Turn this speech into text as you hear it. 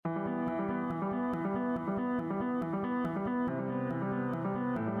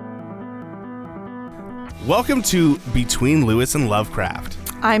Welcome to Between Lewis and Lovecraft.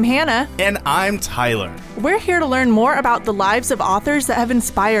 I'm Hannah. And I'm Tyler. We're here to learn more about the lives of authors that have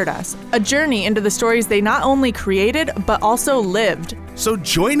inspired us, a journey into the stories they not only created, but also lived. So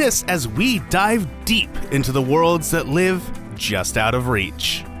join us as we dive deep into the worlds that live just out of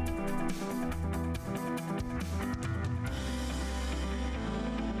reach.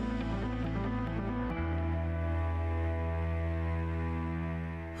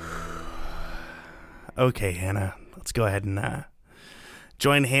 Okay, Hannah, let's go ahead and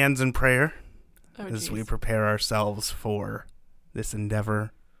join hands in prayer as we prepare ourselves for this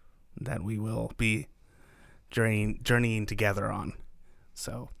endeavor that we will be journeying together on.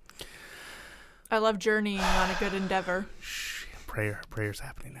 So, I love journeying on a good endeavor. Prayer's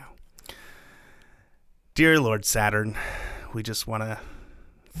happening now. Dear Lord Saturn, we just want to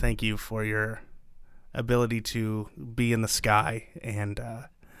thank you for your ability to be in the sky, and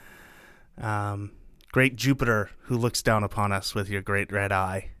great Jupiter, who looks down upon us with your great red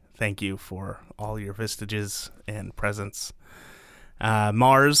eye. Thank you for all your vestiges and presence.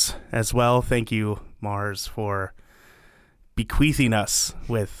 Mars as well. Thank you, Mars, for bequeathing us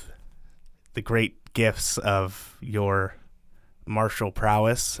with the great gifts of your martial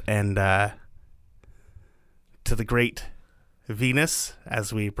prowess. And to the great Venus,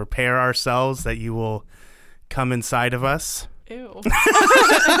 as we prepare ourselves that you will come inside of us. Ew.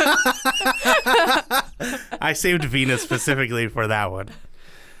 I saved Venus specifically for that one.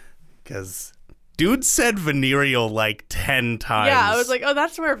 Because dude said venereal like 10 times. Yeah, I was like, oh,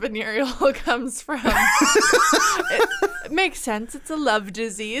 that's where venereal comes from. It makes sense. It's a love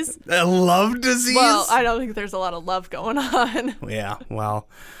disease. A love disease? Well, I don't think there's a lot of love going on. Yeah, well.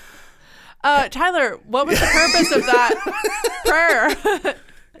 Tyler, what was the purpose of that prayer?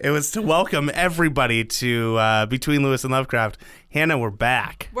 It was to welcome everybody to Between Lewis and Lovecraft. Hannah, we're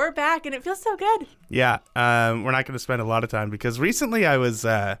back. We're back, and it feels so good. Yeah, we're not going to spend a lot of time because recently I've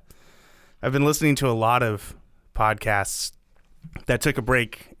been listening to a lot of podcasts that took a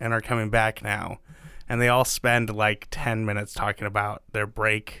break and are coming back now, and they all spend like 10 minutes talking about their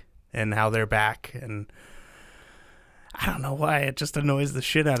break and how they're back, and I don't know why, it just annoys the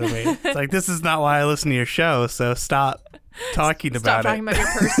shit out of me. It's like, this is not why I listen to your show, so stop talking about it. Stop talking about your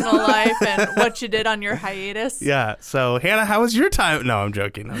personal life and what you did on your hiatus. Yeah. So, Hannah, how was your time? No, I'm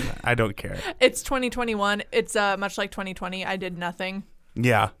joking. I don't care. It's 2021. It's much like 2020. I did nothing.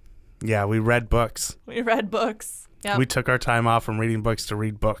 Yeah. Yeah, we read books. We read books. Yep. We took our time off from reading books to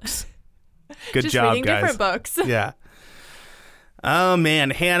read books. Good Just job, reading guys. different books. Yeah. Oh,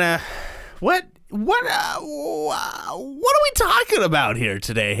 man. Hannah, what are we talking about here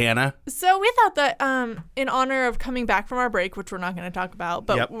today, Hannah? So we thought that in honor of coming back from our break, which we're not going to talk about,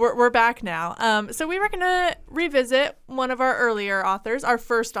 but Yep. we're back now. So we were going to revisit one of our earlier authors, our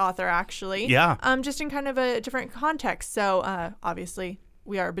first author, actually. Yeah. Just in kind of a different context. So obviously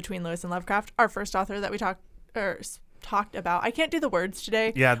we are Between Lewis and Lovecraft, our first author that we talked about. I can't do the words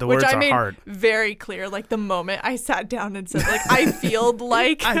today. Yeah, the which words I are made hard. Very clear, like the moment I sat down and said, like, I feel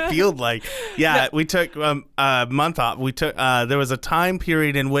like. Yeah, we took a month off. We took there was a time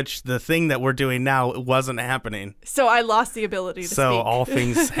period in which the thing that we're doing now wasn't happening. So I lost the ability to speak. So all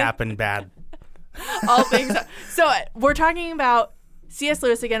things happen bad. All things. So we're talking about C.S.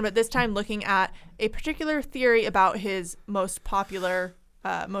 Lewis again, but this time looking at a particular theory about his most popular,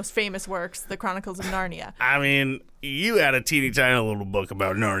 most famous works, the Chronicles of Narnia. I mean, you had a teeny tiny little book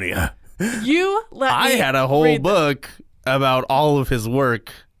about Narnia. I had a whole book about all of his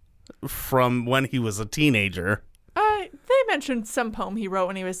work from when he was a teenager. They mentioned some poem he wrote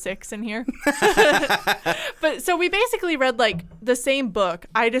when he was 6 in here. But so we basically read like the same book.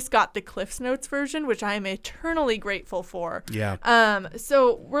 I just got the Cliff's Notes version, which I am eternally grateful for. Yeah.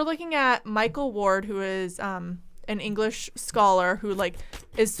 So we're looking at Michael Ward, who is an English scholar who like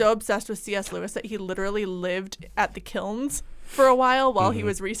is so obsessed with C.S. Lewis that he literally lived at the kilns for a while he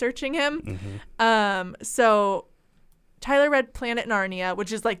was researching him. Mm-hmm. So Tyler read Planet Narnia,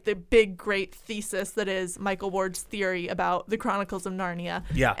 which is like the big, great thesis that is Michael Ward's theory about the Chronicles of Narnia.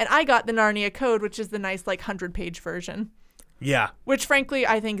 Yeah. And I got the Narnia Code, which is the nice like 100-page version. Yeah. Which frankly,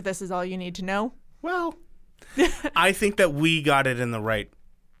 I think this is all you need to know. Well, I think that we got it in the right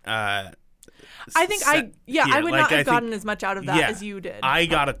I would not have gotten as much out of that as you did. I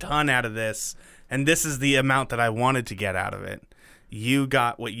got a ton out of this, and this is the amount that I wanted to get out of it. You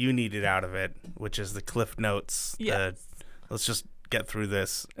got what you needed out of it, which is the Cliff Notes. Yes. Let's just get through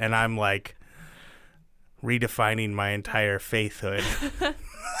this. And I'm like redefining my entire faithhood.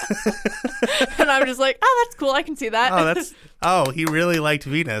 And I'm just like, oh, that's cool. I can see that. He really liked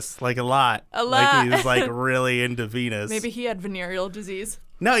Venus, like a lot. A Like lot. he was like really into Venus. Maybe he had venereal disease.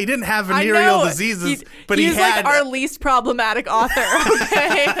 No, he didn't have I venereal know. diseases, but he's he had. like our least problematic author.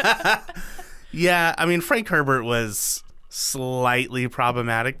 Okay. Yeah, I mean, Frank Herbert was slightly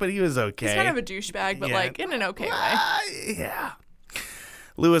problematic, but he was okay. He's kind of a douchebag, but Yeah. like in an okay way. Yeah.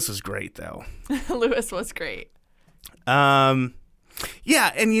 Lewis was great though. Lewis was great.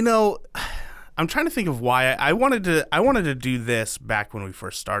 Yeah, and you know, I'm trying to think of why I wanted to do this back when we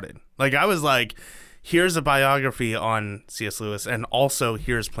first started. Like I was like, here's a biography on C.S. Lewis, and also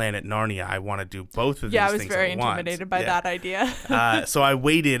here's Planet Narnia. I want to do both of these things Yeah, I was at very once. intimidated by that idea. So I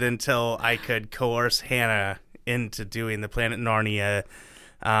waited until I could coerce Hannah into doing the Planet Narnia.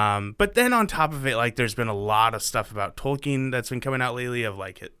 But then on top of it, like there's been a lot of stuff about Tolkien that's been coming out lately of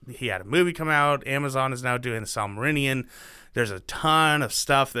like he had a movie come out. Amazon is now doing the Silmarillion. There's a ton of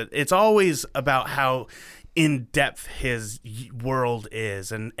stuff that it's always about how in depth his world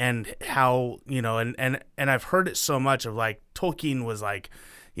is and how, you know, and I've heard it so much of like Tolkien was like,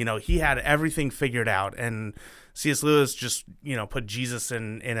 you know, he had everything figured out, and C.S. Lewis just, you know, put Jesus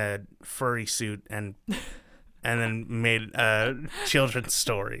in a furry suit and then made a children's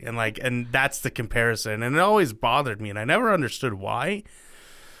story, and that's the comparison, and it always bothered me, and I never understood why,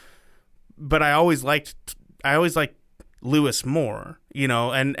 but I always liked Lewis more, you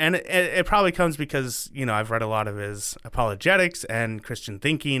know, and it probably comes because, you know, I've read a lot of his apologetics and Christian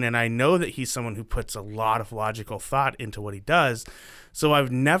thinking, and I know that he's someone who puts a lot of logical thought into what he does. So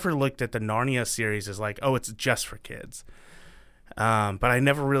I've never looked at the Narnia series as like, oh, it's just for kids. But I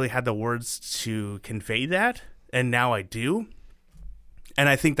never really had the words to convey that, and now I do. And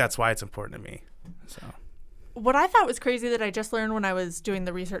I think that's why it's important to me. So What I thought was crazy that I just learned when I was doing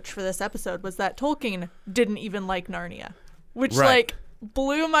the research for this episode was that Tolkien didn't even like Narnia, which like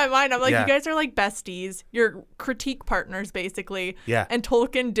blew my mind. I'm like, you guys are like besties. You're critique partners, basically. Yeah. And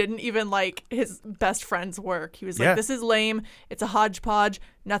Tolkien didn't even like his best friend's work. He was like, this is lame. It's a hodgepodge.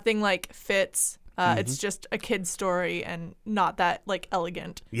 Nothing like fits. It's just a kid's story and not that like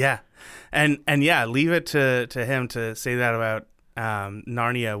elegant. Yeah. And yeah, leave it to him to say that about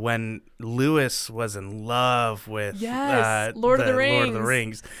Narnia when Lewis was in love with Lord of the Rings. Lord of the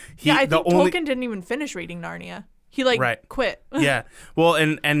Rings. I think Tolkien didn't even finish reading Narnia. He quit. Yeah. Well,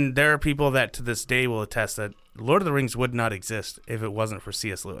 and there are people that to this day will attest that Lord of the Rings would not exist if it wasn't for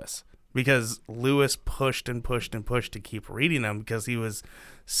C.S. Lewis, because Lewis pushed and pushed and pushed to keep reading them because he was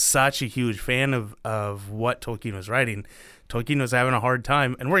such a huge fan of what Tolkien was writing. Tolkien was having a hard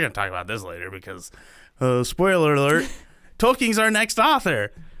time, and we're going to talk about this later because spoiler alert, Tolkien's our next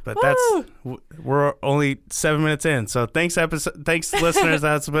author. But we're only 7 minutes in. So thanks listeners.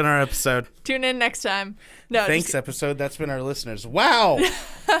 That's been our episode. Tune in next time. No, thanks episode. That's been our listeners. Wow.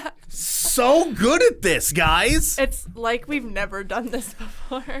 So good at this, guys. It's like we've never done this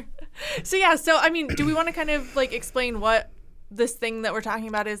before. So I mean, do we want to kind of like explain what this thing that we're talking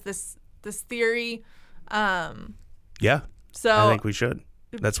about is, this theory? Yeah. So I think we should.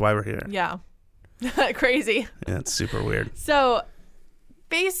 That's why we're here. Yeah. Crazy. Yeah, it's super weird. So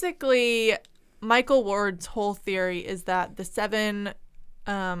basically, Michael Ward's whole theory is that the 7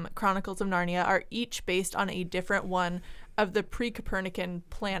 Chronicles of Narnia are each based on a different one of the pre-Copernican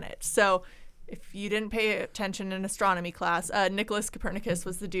planets. So if you didn't pay attention in astronomy class, Nicholas Copernicus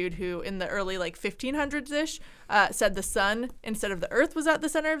was the dude who in the early 1500s-ish said the sun instead of the earth was at the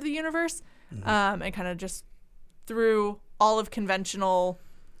center of the universe, and kind of just threw all of conventional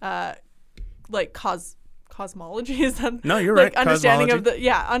cosmology, is that no, you're right, understanding cosmology.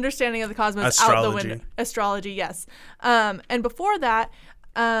 Understanding of the cosmos out the window. Astrology, yes. And before that,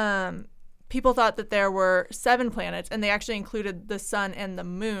 people thought that there were 7 planets, and they actually included the sun and the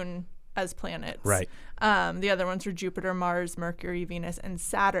moon as planets. Right. The other ones were Jupiter, Mars, Mercury, Venus, and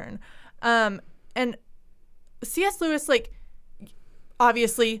Saturn. And C.S. Lewis,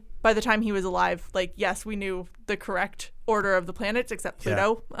 obviously, by the time he was alive, yes, we knew the correct order of the planets except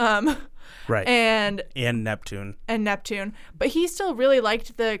Pluto. Right. And Neptune. But he still really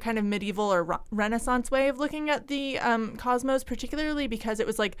liked the kind of medieval or Renaissance way of looking at the cosmos, particularly because it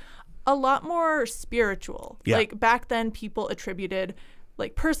was a lot more spiritual. Yeah. Back then, people attributed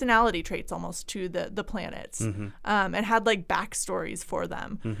personality traits almost to the planets, and had backstories for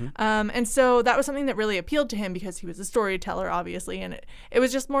them. And so that was something that really appealed to him because he was a storyteller, obviously, and it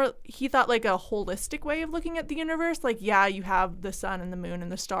was just more, he thought a holistic way of looking at the universe. Yeah, you have the sun and the moon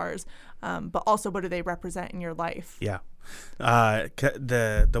and the stars, but also what do they represent in your life? Yeah.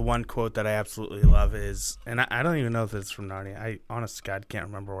 The one quote that I absolutely love is, and I don't even know if it's from Narnia. I honest to God can't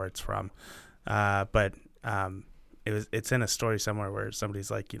remember where it's from. But it's in a story somewhere where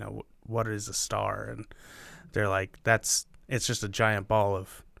somebody's like, what is a star? And they're like, it's just a giant ball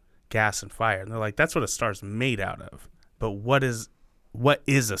of gas and fire. And they're like, that's what a star's made out of. But what is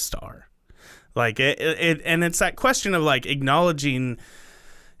a star? Like and it's that question of like acknowledging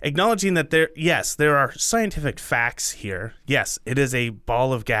that there are scientific facts here. Yes, it is a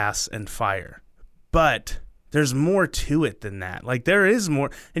ball of gas and fire, but there's more to it than that. Like there is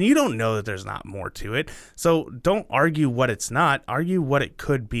more, and you don't know that there's not more to it. So don't argue what it's not, argue what it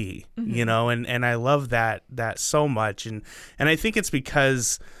could be, and I love that so much. And I think it's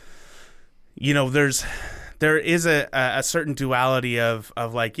because, there is a certain duality of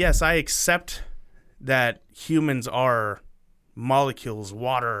like, yes, I accept that humans are molecules,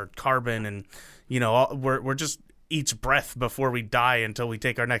 water, carbon, and we're just each breath before we die until we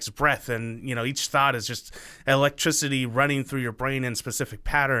take our next breath, and each thought is just electricity running through your brain in specific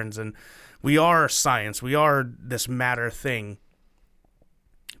patterns, and we are science, we are this matter thing.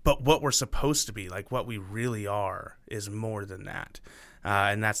 But what we're supposed to be, like what we really are, is more than that.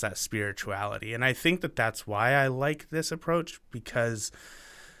 And that's that spirituality. And I think that that's why I like this approach, because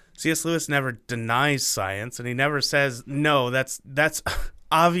C.S. Lewis never denies science, and he never says, no, that's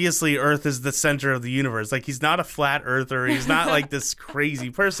obviously Earth is the center of the universe. Like, he's not a flat earther. He's not like this crazy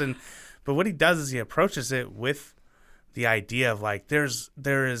person. But what he does is he approaches it with the idea of like, there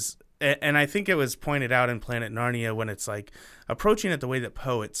is, and I think it was pointed out in Planet Narnia when it's like approaching it the way that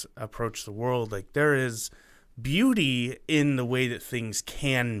poets approach the world. Like, there is beauty in the way that things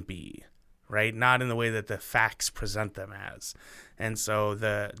can be, right? Not in the way that the facts present them as. And so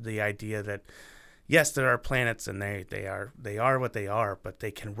the idea that, yes, there are planets and they are what they are, but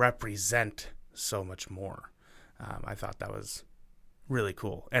they can represent so much more. I thought that was really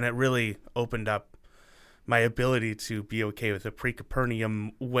cool. And it really opened up my ability to be okay with the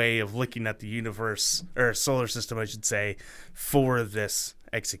pre-Copernican way of looking at the universe, or solar system, I should say, for this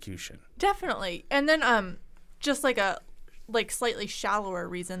execution. Definitely. And then just like a slightly shallower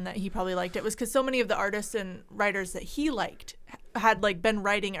reason that he probably liked it was because so many of the artists and writers that he liked had like been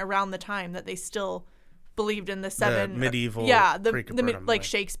writing around the time that they still believed in the seven medieval, the like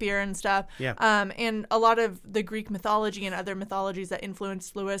Shakespeare and stuff. Yeah. And a lot of the Greek mythology and other mythologies that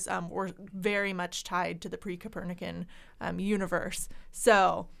influenced Lewis were very much tied to the pre-Copernican universe.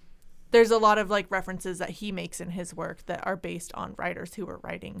 So there's a lot of like references that he makes in his work that are based on writers who were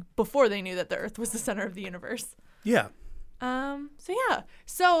writing before they knew that the Earth was the center of the universe. Yeah.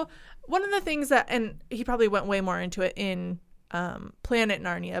 So one of the things that, and he probably went way more into it in Planet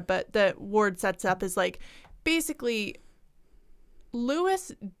Narnia, but that Ward sets up is like, basically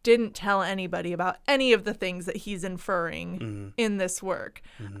Lewis didn't tell anybody about any of the things that he's inferring in this work.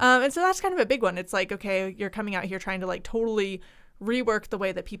 And so that's kind of a big one. It's like, okay, you're coming out here trying to like totally rework the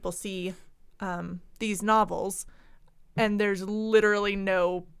way that people see these novels, and there's literally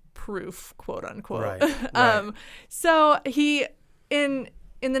no proof, quote unquote. Right. So he, in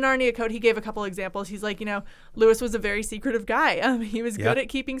the Narnia Code, he gave a couple examples. He's like, Lewis was a very secretive guy. He was good at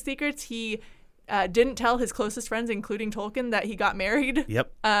keeping secrets. He didn't tell his closest friends, including Tolkien, that he got married.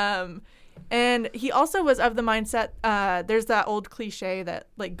 Yep. And he also was of the mindset, there's that old cliche that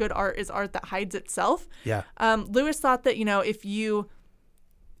like good art is art that hides itself. Yeah. Lewis thought that, if you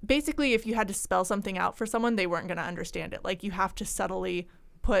had to spell something out for someone, they weren't going to understand it. Like, you have to subtly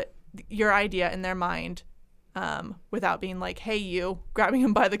put your idea in their mind without being like, hey, you, grabbing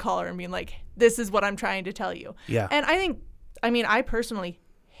him by the collar and being like, this is what I'm trying to tell you. Yeah. And I personally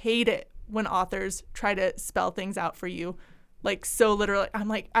hate it when authors try to spell things out for you. Like, so literally, I'm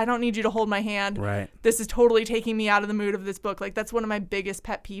like, I don't need you to hold my hand. Right. This is totally taking me out of the mood of this book. Like, that's one of my biggest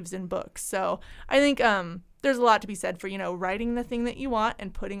pet peeves in books. So I think there's a lot to be said for, writing the thing that you want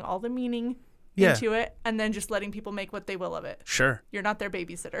and putting all the meaning into it, and then just letting people make what they will of it. Sure. You're not their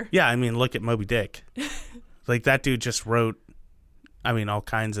babysitter. Yeah, I mean, look at Moby Dick. Like, that dude just wrote, all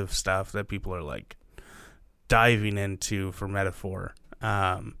kinds of stuff that people are, like, diving into for metaphor.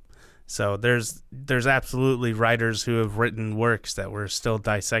 So there's absolutely writers who have written works that we're still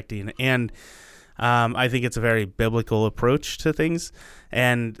dissecting, and I think it's a very biblical approach to things.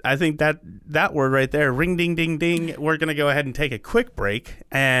 And I think that word right there, ring, ding, ding, ding, we're going to go ahead and take a quick break,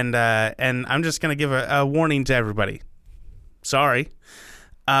 and I'm just going to give a warning to everybody. Sorry.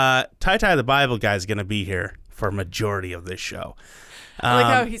 Ty the Bible guy is going to be here for a majority of this show. I like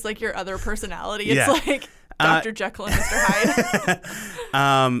how he's like your other personality. It's like Dr. Jekyll and Mr.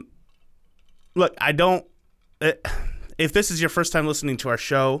 Hyde. Look, if this is your first time listening to our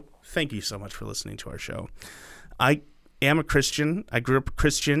show, thank you so much for listening to our show. I am a Christian. I grew up a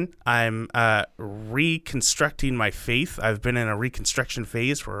Christian. I'm reconstructing my faith. I've been in a reconstruction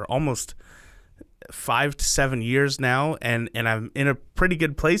phase for almost 5 to 7 years now, and I'm in a pretty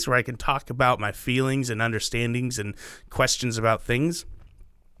good place where I can talk about my feelings and understandings and questions about things.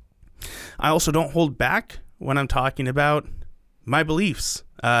 I also don't hold back when I'm talking about my beliefs.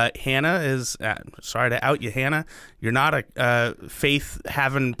 Hannah is, sorry to out you, Hannah. You're not a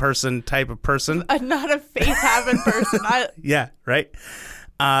faith-having person type of person. I'm not a faith-having person. Yeah, right.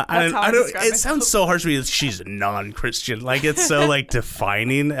 It sounds so harsh to me that she's a non-Christian. Like, it's so like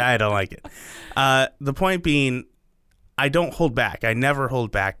defining. I don't like it. The point being, I don't hold back. I never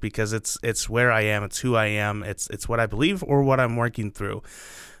hold back because it's where I am. It's who I am. It's what I believe or what I'm working through.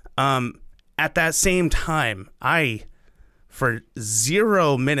 At that same time, I, for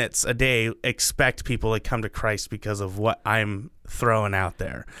 0 minutes a day, expect people to come to Christ because of what I'm throwing out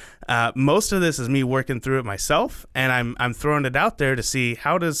there. Most of this is me working through it myself, and I'm throwing it out there to see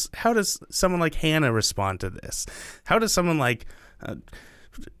how does someone like Hannah respond to this? How does someone like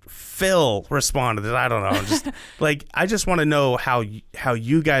Phil respond to this? I don't know. Just like, I just want to know how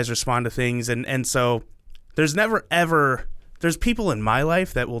you guys respond to things, and so there's never ever. There's people in my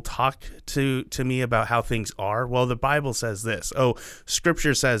life that will talk to me about how things are. Well, the Bible says this. Oh,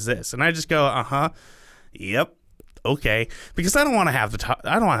 Scripture says this, and I just go, yep, okay, because I don't want to have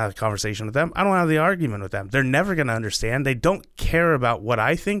I don't want to have a conversation with them. I don't want to have the argument with them. They're never going to understand. They don't care about what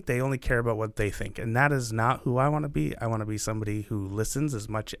I think. They only care about what they think, and that is not who I want to be. I want to be somebody who listens as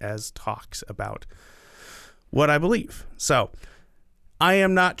much as talks about what I believe. So, I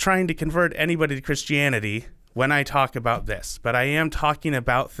am not trying to convert anybody to Christianity when I talk about this, but I am talking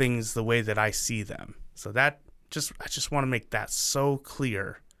about things the way that I see them. So I just want to make that so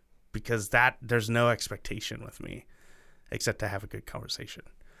clear, because there's no expectation with me except to have a good conversation.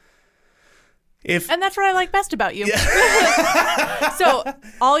 And that's what I like best about you. Yeah. So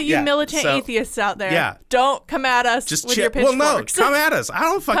all you militant atheists out there, don't come at us with your pitchforks. Well, no, come at us. I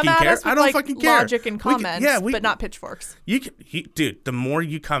don't fucking care. I don't fucking care. Logic and comments, but not pitchforks. Dude, the more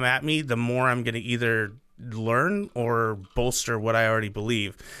you come at me, the more I'm going to either learn or bolster what I already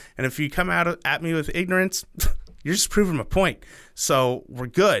believe. And if you come at me with ignorance, you're just proving my point. So we're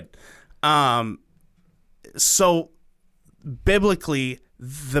good. So biblically,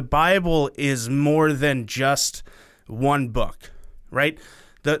 the Bible is more than just one book, right?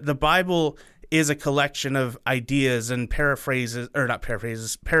 The Bible is a collection of ideas and parables and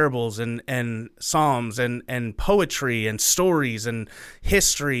psalms and poetry and stories and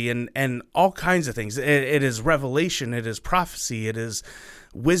history and all kinds of things. It is revelation, it is prophecy, it is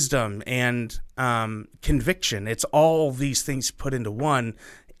wisdom and conviction. It's all these things put into one,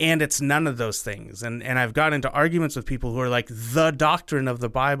 and it's none of those things. And I've got into arguments with people who are like, the doctrine of the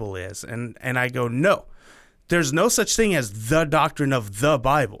Bible is, and I go, no, there's no such thing as the doctrine of the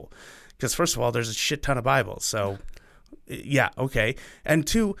Bible. Because first of all, there's a shit ton of Bibles. So, yeah, okay. And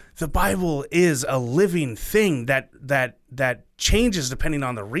two, the Bible is a living thing that changes depending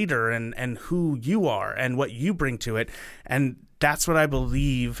on the reader and who you are and what you bring to it. And that's what I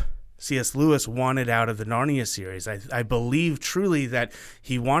believe C.S. Lewis wanted out of the Narnia series. I believe truly that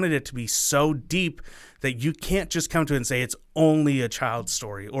he wanted it to be so deep that you can't just come to it and say it's only a child's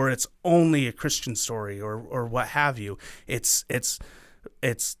story or it's only a Christian story or what have you. It's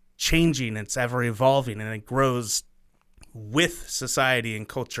changing, it's ever evolving, and it grows with society and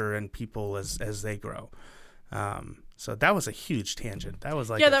culture and people as they grow. So that was a huge tangent. That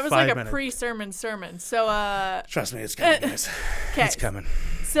was like that was like a pre-sermon sermon. So trust me, it's coming, guys. Okay. It's coming.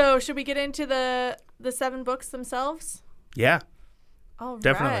 So should we get into the 7 books themselves? Yeah. All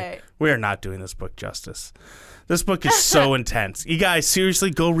definitely. Right. We are not doing this book justice. This book is so intense. You guys, seriously,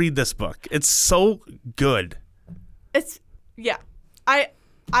 go read this book. It's so good.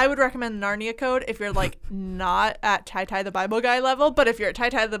 I would recommend Narnia Code if you're like not at Tai the Bible Guy level, but if you're at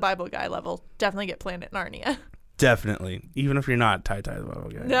Tai the Bible Guy level, definitely get Planet Narnia. Definitely. Even if you're not Tai the Bible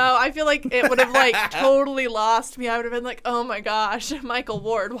Guy. No, I feel like it would have like totally lost me. I would have been like, oh my gosh, Michael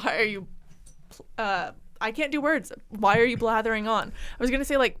Ward, why are you I can't do words. Why are you blathering on? I was going to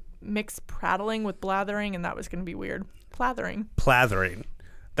say like mix prattling with blathering, and that was going to be weird. Plathering.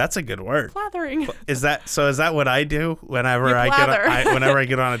 That's a good word. Plathering. Is that what I do whenever whenever I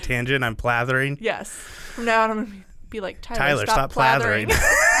get on a tangent? I'm plathering. Yes. From now on, I'm gonna be like, Tyler, stop plathering.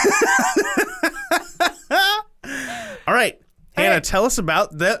 All right, Hannah, tell us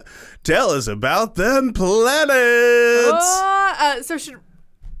about them planets. So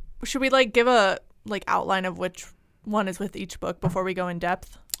should we like give a like outline of which one is with each book before we go in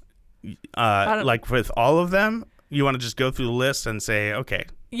depth? Like with all of them, you want to just go through the list and say, okay.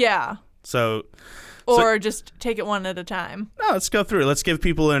 Yeah. So Or just take it one at a time? No, let's go through it. Let's give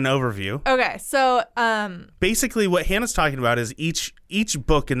people an overview. Okay, so basically what Hannah's talking about is each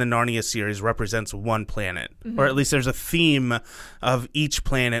book in the Narnia series represents one planet, or at least there's a theme of each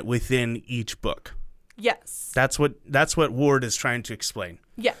planet within each book. Yes. That's what Ward is trying to explain.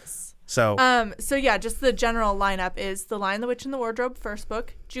 Yes. So yeah, just the general lineup is The Lion, the Witch, and the Wardrobe, first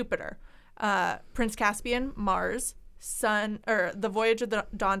book, Jupiter. Prince Caspian, Mars. Sun, or The Voyage of the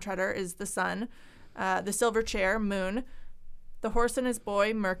Dawn Treader is the Sun. The Silver Chair, Moon. The Horse and His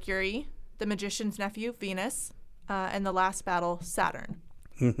Boy, Mercury. The Magician's Nephew, Venus. And The Last Battle, Saturn.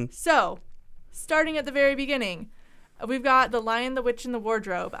 So, starting at the very beginning, we've got The Lion, the Witch, and the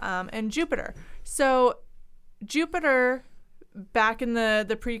Wardrobe, and Jupiter. So, Jupiter, back in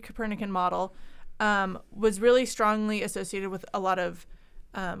the pre-Copernican model, was really strongly associated with a lot of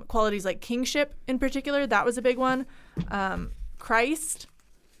qualities like kingship in particular. That was a big one. Christ,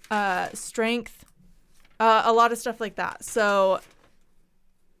 strength, a lot of stuff like that. So,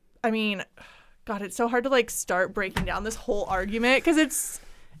 I mean, God, it's so hard to like start breaking down this whole argument because it's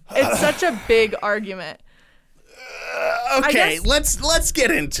such a big argument. Okay, let's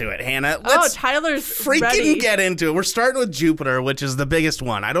get into it, Hannah. Tyler's freaking ready. Get into it. We're starting with Jupiter, which is the biggest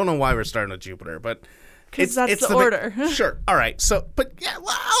one. I don't know why we're starting with Jupiter, but because that's the order. Sure. All right. So, but yeah,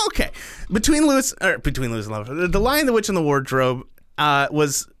 well, okay. Between Lewis and Love, The Lion, the Witch, and the Wardrobe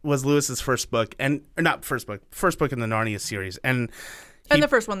was Lewis's first book, first book in the Narnia series, and the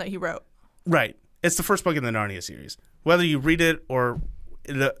first one that he wrote. Right. It's the first book in the Narnia series. Whether you read it or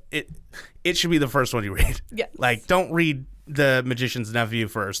it should be the first one you read. Yes. Like, don't read The Magician's Nephew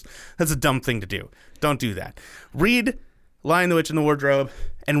first. That's a dumb thing to do. Don't do that. Read Lion, the Witch, and the Wardrobe,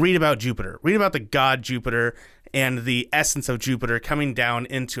 and read about Jupiter. Read about the god Jupiter and the essence of Jupiter coming down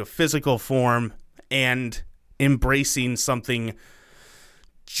into a physical form and embracing something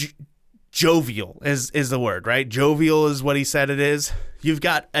jovial is the word, right? Jovial is what he said it is. You've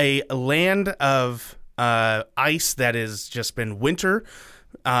got a land of ice that has just been winter,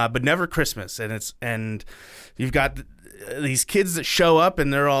 but never Christmas, and you've got these kids that show up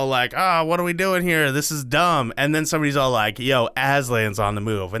and they're all like, what are we doing here? This is dumb. And then somebody's all like, yo, Aslan's on the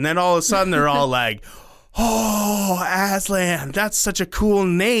move. And then all of a sudden they're all like, oh, Aslan, that's such a cool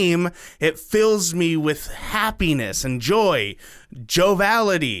name. It fills me with happiness and joy,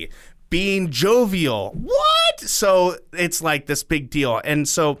 joviality, being jovial. What? So it's like this big deal. And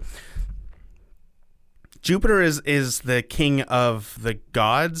so Jupiter is the king of the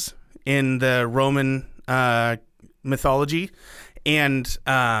gods in the Roman mythology, and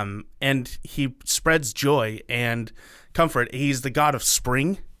he spreads joy and comfort. He's the god of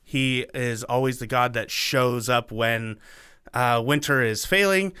spring. He is always the god that shows up when winter is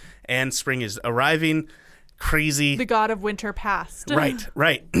failing and spring is arriving. Crazy. The god of winter past.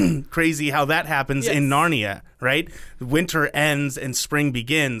 Right. Crazy how that happens in Narnia, right? Winter ends and spring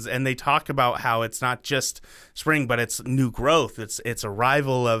begins, and they talk about how it's not just spring, but it's new growth. It's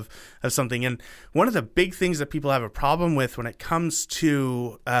arrival of something. And one of the big things that people have a problem with when it comes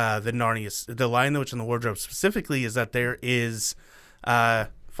to the Narnia, the Lion, the Witch, and the Wardrobe specifically, is that there is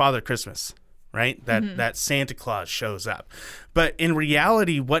Father Christmas, right? That Santa Claus shows up. But in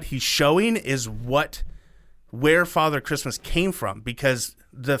reality, what he's showing is where Father Christmas came from, because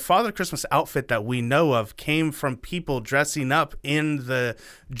the Father Christmas outfit that we know of came from people dressing up in the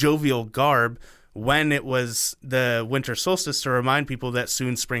jovial garb when it was the winter solstice to remind people that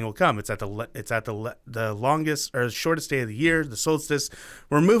soon spring will come. It's at the longest or shortest day of the year, the solstice.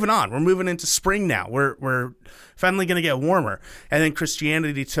 We're moving on. We're moving into spring now. We're finally going to get warmer. And then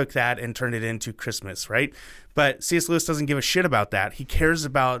Christianity took that and turned it into Christmas, right? But C.S. Lewis doesn't give a shit about that. He cares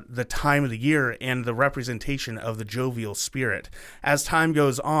about the time of the year and the representation of the jovial spirit. As time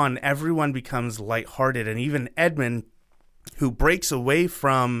goes on, everyone becomes lighthearted, and even Edmund, who breaks away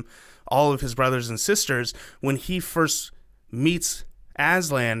from all of his brothers and sisters, when he first meets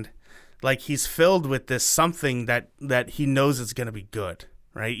Aslan, like, he's filled with this something that he knows is going to be good,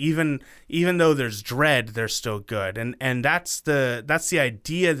 right? Even though there's dread, there's still good. And that's the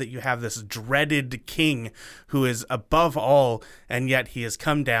idea, that you have this dreaded king who is above all, and yet he has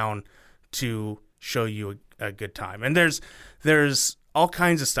come down to show you a good time. And there's all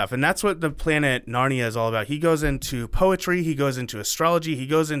kinds of stuff. And that's what the planet Narnia is all about. He goes into poetry, he goes into astrology, he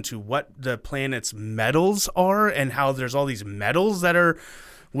goes into what the planet's metals are and how there's all these metals that are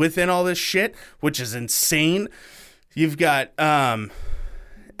within all this shit, which is insane. You've got and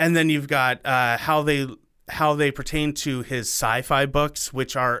then you've got how they pertain to his sci-fi books,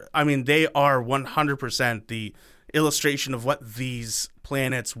 which are, I mean, they are 100% the illustration of what these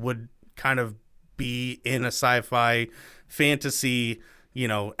planets would kind of be in a sci-fi fantasy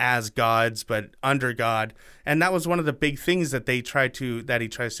as gods, but under God. And that was one of the big things that he tries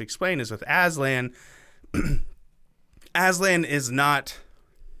to explain is with Aslan. Aslan is not,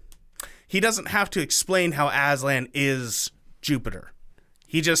 he doesn't have to explain how Aslan is Jupiter.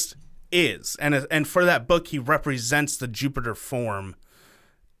 He just is. And for that book, he represents the Jupiter form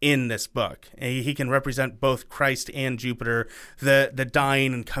in this book. He can represent both Christ and Jupiter, the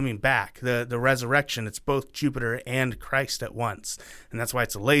dying and coming back, the resurrection. It's both Jupiter and Christ at once, and that's why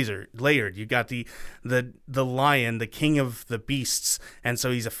it's layered. You got the lion, the king of the beasts, and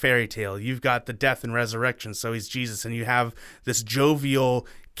so he's a fairy tale. You've got the death and resurrection, so he's Jesus, and you have this jovial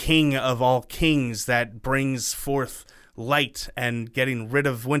king of all kings that brings forth light and getting rid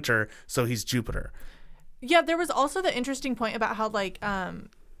of winter, so he's Jupiter. Yeah, there was also the interesting point about how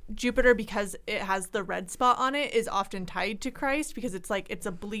Jupiter, because it has the red spot on it, is often tied to Christ because it's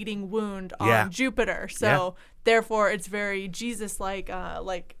a bleeding wound on Jupiter. So therefore it's very Jesus-like,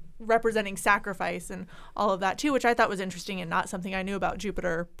 representing sacrifice and all of that too, which I thought was interesting and not something I knew about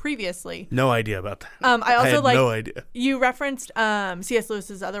Jupiter previously. No idea about that. I also had no idea. You referenced C.S.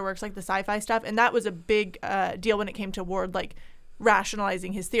 Lewis's other works, like the sci-fi stuff, and that was a big deal when it came to Ward,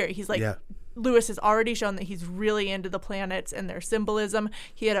 rationalizing his theory. He's Lewis has already shown that he's really into the planets and their symbolism.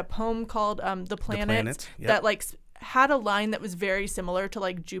 He had a poem called The Planets that had a line that was very similar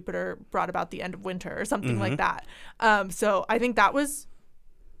to Jupiter brought about the end of winter or something like that. So I think that was,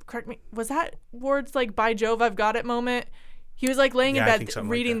 correct me, was that Ward's by Jove I've got it moment? He was laying in bed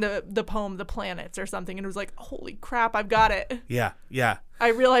reading the poem The Planets or something, and it was holy crap, I've got it. Yeah. I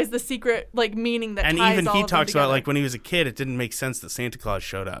realized the secret meaning that and ties even all he of them talks about together. when he was a kid, it didn't make sense that Santa Claus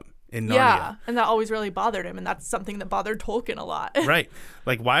showed up in Narnia. Yeah, and that always really bothered him, and that's something that bothered Tolkien a lot. Right.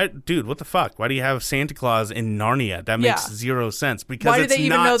 Why, dude, what the fuck? Why do you have Santa Claus in Narnia? That makes zero sense. Because why do it's they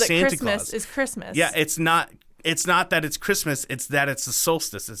even not know that Santa Christmas Claus. is Christmas? Yeah, it's not that it's Christmas, it's that it's the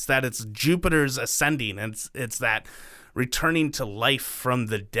solstice. It's that it's Jupiter's ascending. It's that returning to life from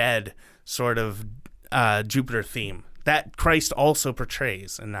the dead sort of Jupiter theme that Christ also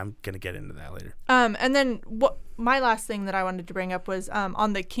portrays, and I'm going to get into that later. And then my last thing that I wanted to bring up was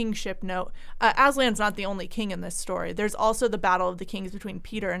on the kingship note. Aslan's not the only king in this story. There's also the battle of the kings between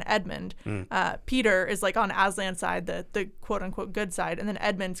Peter and Edmund. Peter is on Aslan's side, the quote unquote good side, and then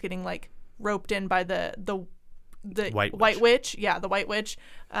Edmund's getting roped in by the White Witch. Yeah, the White Witch,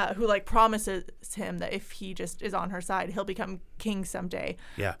 who promises him that if he just is on her side, he'll become king someday.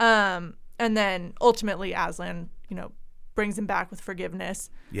 Yeah. And then ultimately Aslan, brings him back with forgiveness.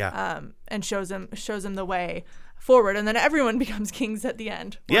 Yeah. And shows him the way forward, and then everyone becomes kings at the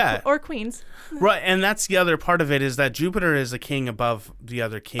end. Or queens. Right, and that's the other part of it, is that Jupiter is a king above the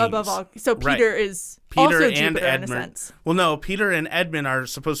other kings. Above all. So Peter is also and Jupiter Edmund, in a sense. Well, no, Peter and Edmund are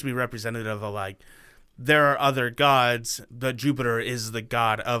supposed to be representative of there are other gods, but Jupiter is the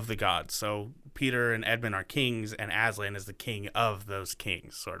god of the gods. So Peter and Edmund are kings, and Aslan is the king of those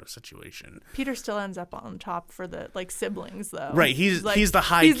kings, sort of situation. Peter still ends up on top for the siblings, though. Right, he's the high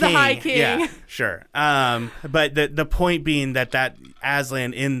king. He's the high king. Yeah, sure. But the point being that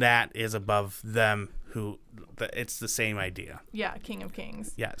Aslan in that is above them, it's the same idea. Yeah, king of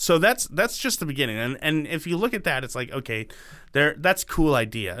kings. Yeah, so that's just the beginning, and if you look at that, it's okay, that's a cool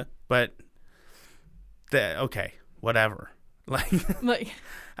idea, but okay, whatever.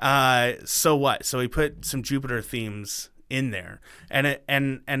 So what? So he put some Jupiter themes in there,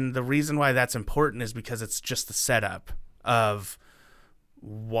 and the reason why that's important is because it's just the setup of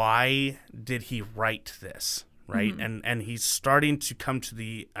why did he write this, right? Mm-hmm. And he's starting to come to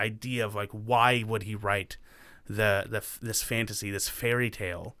the idea of why would he write this fantasy, this fairy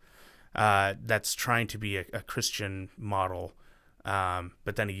tale that's trying to be a Christian model.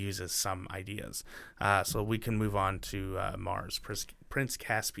 But then he uses some ideas. So we can move on to Mars, Prince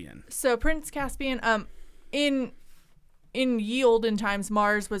Caspian. So Prince Caspian, in ye olden times,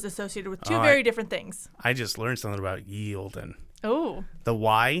 Mars was associated with two very different things. I just learned something about ye olden. Oh. The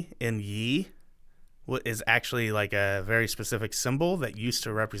Y in ye is actually a very specific symbol that used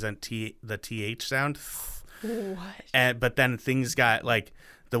to represent the TH sound. What? But then things got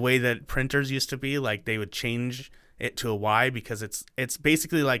the way that printers used to be, they would change it to a Y because it's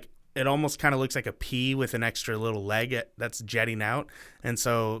basically it almost kind of looks like a P with an extra little leg that's jetting out, and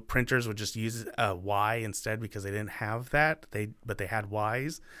so printers would just use a Y instead because they didn't have that. But they had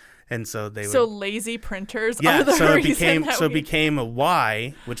Ys, and so they would. So lazy printers. Are the reason it became a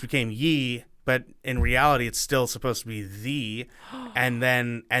Y, which became ye. But in reality, it's still supposed to be the, and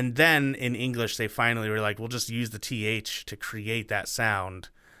then in English they finally were we'll just use the TH to create that sound,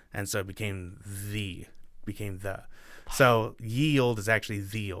 and so it became the. So ye old is actually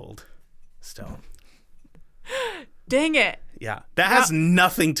the old still. Dang it. Yeah. That has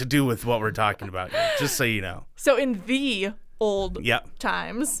nothing to do with what we're talking about here, just so you know. So in the old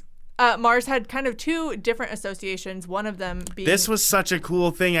times, Mars had kind of two different associations, one of them being... This was such a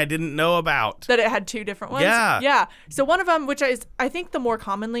cool thing I didn't know about. That it had two different ones? Yeah. Yeah. So one of them, which is, I think the more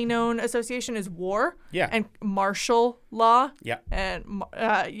commonly known association is war. Yeah. And martial law. Yeah. And,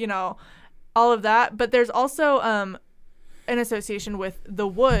 all of that. But there's also an association with the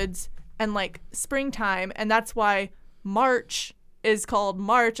woods and, like, springtime. And that's why March is called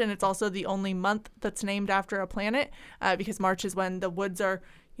March. And it's also the only month that's named after a planet, because March is when the woods are...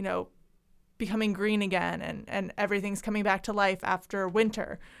 becoming green again and everything's coming back to life after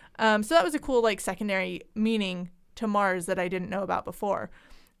winter. So that was a cool, like, secondary meaning to Mars that I didn't know about before.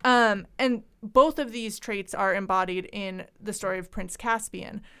 And both of these traits are embodied in the story of Prince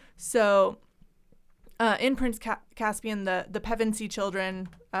Caspian. So in Prince Caspian, the Pevensie children,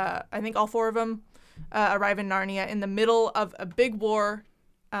 I think all four of them arrive in Narnia in the middle of a big war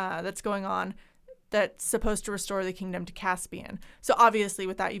that's going on, that's supposed to restore the kingdom to Caspian. So obviously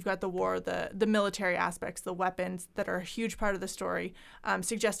with that, you've got the war, the military aspects, the weapons that are a huge part of the story,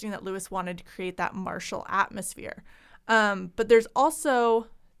 suggesting that Lewis wanted to create that martial atmosphere. But there's also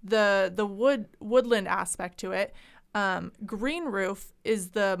the woodland aspect to it. Green Roof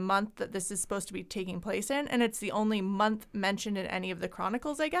is the month that this is supposed to be taking place in, and it's the only month mentioned in any of the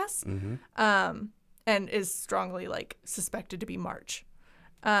chronicles, I guess, and is strongly, like, suspected to be March.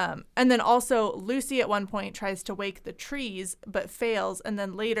 And then also Lucy at one point tries to wake the trees but fails, and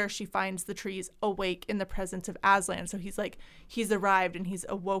then later she finds the trees awake in the presence of Aslan. So he's arrived and he's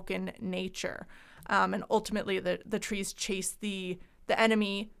awoken nature. And ultimately the trees chase the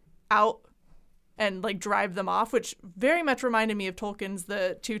enemy out and, like, drive them off, which very much reminded me of Tolkien's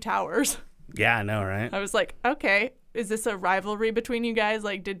The Two Towers. Yeah, I know, right? I was like, okay, is this a rivalry between you guys?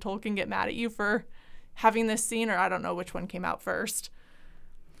 Like, did Tolkien get mad at you for having this scene, or I don't know which one came out first.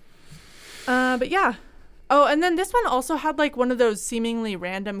 But yeah. Oh, and then this one also had, like, one of those seemingly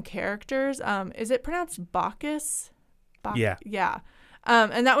random characters. Is it pronounced Bacchus? Yeah. Yeah.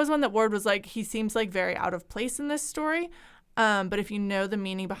 And that was one that Ward was like, he seems, like, very out of place in this story. But if you know the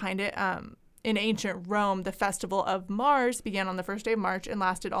meaning behind it, in ancient Rome, the festival of Mars began on the first day of March and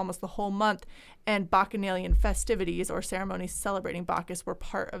lasted almost the whole month. And Bacchanalian festivities or ceremonies celebrating Bacchus were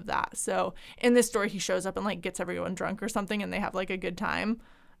part of that. So in this story, he shows up and, like, gets everyone drunk or something, and they have, like, a good time.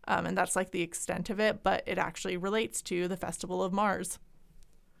 And that's, like, the extent of it, but it actually relates to the Festival of Mars.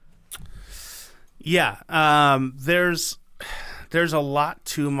 Yeah, there's a lot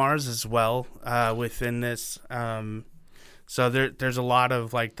to Mars as well within this. So there's a lot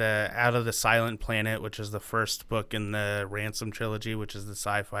of, like, the Out of the Silent Planet, which is the first book in the Ransom trilogy, which is the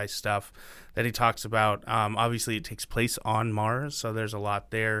sci-fi stuff that he talks about. Obviously, it takes place on Mars, so there's a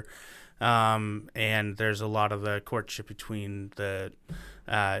lot there. And there's a lot of the courtship between the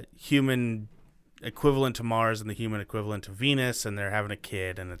human equivalent to Mars and the human equivalent to Venus, and they're having a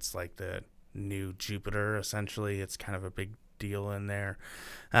kid, and it's like the new Jupiter, essentially. It's kind of a big deal in there.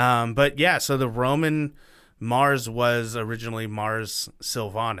 But yeah, so the Roman Mars was originally Mars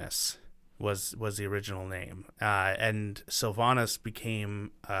Silvanus was the original name. And Silvanus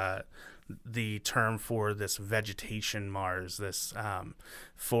became the term for this vegetation Mars, this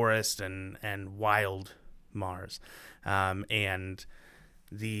forest and wild Mars. And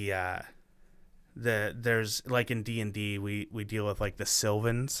there's, like, in D&D we deal with, like, the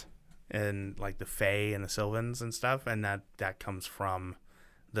Sylvans and, like, the Fae and the Sylvans and stuff, and that comes from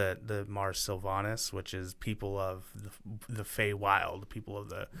the Mars Silvanus, which is people of the Fae Wild, people of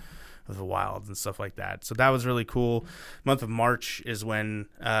the wild and stuff like that. So that was really cool. Month of March is when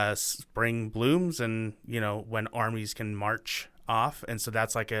spring blooms, and, you know, when armies can march off, and so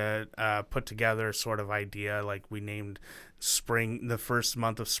that's like a put together sort of idea. Like, we named spring, the first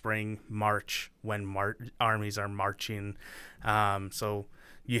month of spring, March, when armies are marching. So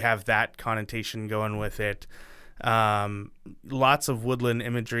you have that connotation going with it. Lots of woodland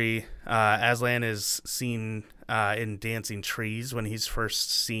imagery. Aslan is seen in dancing trees when he's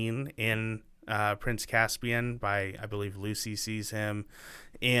first seen in Prince Caspian by, I believe, Lucy sees him,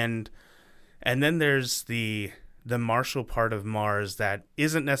 and then there's the martial part of Mars that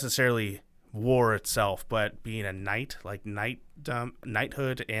isn't necessarily war itself, but being a knight, like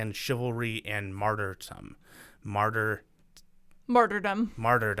knighthood and chivalry and martyrdom.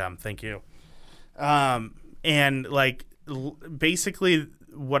 Thank you. And, like, basically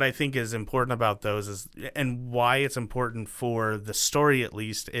what I think is important about those is, and why it's important for the story at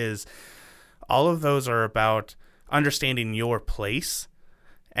least, is all of those are about understanding your place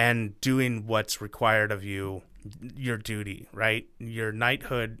and doing what's required of you, your duty, right? Your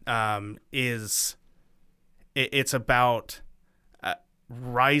knighthood is it's about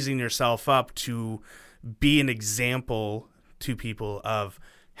rising yourself up to be an example to people of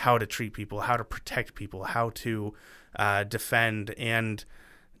how to treat people, how to protect people, how to defend, and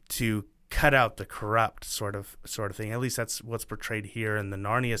to cut out the corrupt sort of thing. At least that's what's portrayed here in the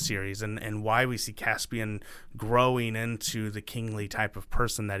Narnia series, and why we see Caspian growing into the kingly type of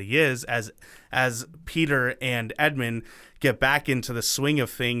person that he is as Peter and Edmund get back into the swing of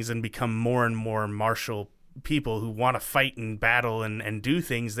things and become more and more martial people who want to fight and battle and do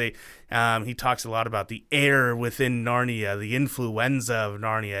things. He talks a lot about the air within Narnia. The influenza of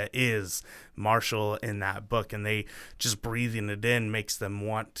Narnia is martial in that book, and they just breathing it in makes them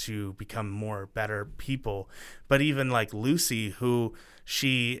want to become more better people. But even like Lucy, who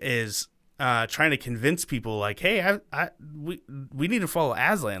she is trying to convince people like, hey, we need to follow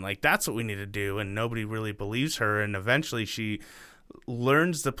Aslan, like that's what we need to do, and nobody really believes her. And eventually she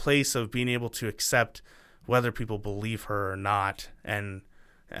learns the place of being able to accept whether people believe her or not, and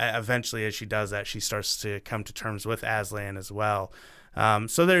eventually as she does that, she starts to come to terms with Aslan as well.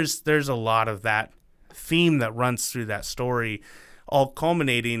 So there's a lot of that theme that runs through that story, all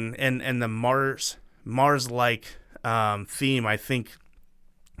culminating in the Mars-like theme, I think,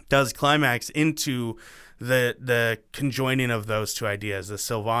 does climax into the conjoining of those two ideas, the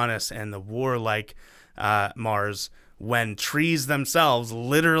Sylvanas and the warlike Mars, when trees themselves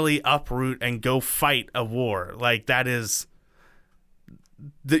literally uproot and go fight a war. Like that is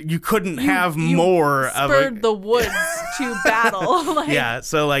you couldn't have more of spurred the woods to battle. Like, yeah,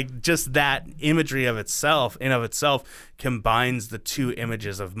 so like just that imagery of itself combines the two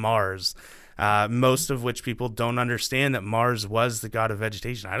images of Mars, most of which people don't understand that Mars was the god of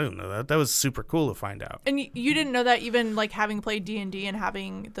vegetation. I didn't know that. That was super cool to find out. And you didn't know that, even like having played D&D and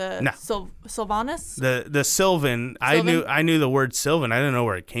having the Sylvanas? The Sylvan. I knew the word Sylvan. I didn't know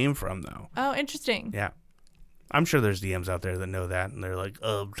where it came from though. Oh, interesting. Yeah. I'm sure there's DMs out there that know that, and they're like,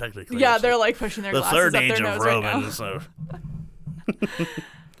 technically. Yeah, they're like pushing their glasses up their nose right now. The third age of Roman. So.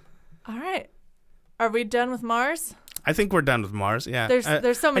 All right. Are we done with Mars? I think we're done with Mars. Yeah. There's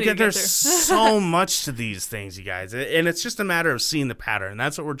so many. There's so much to these things, you guys, and it's just a matter of seeing the pattern.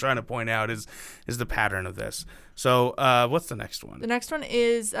 That's what we're trying to point out is the pattern of this. So, what's the next one? The next one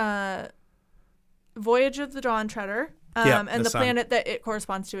is Voyage of the Dawn Treader, and the planet that it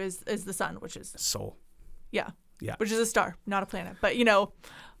corresponds to is the sun, which is Sol. Yeah. Yeah. Which is a star, not a planet. But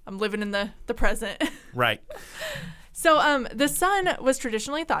I'm living in the present. Right. So the sun was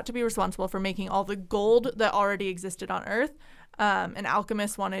traditionally thought to be responsible for making all the gold that already existed on Earth. And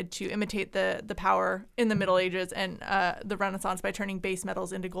alchemists wanted to imitate the power in the Middle Ages and the Renaissance by turning base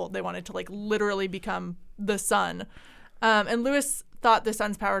metals into gold. They wanted to like literally become the sun. And Lewis thought the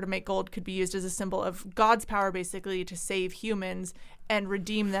sun's power to make gold could be used as a symbol of God's power, basically, to save humans and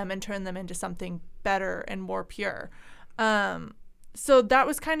redeem them and turn them into something better and more pure. So that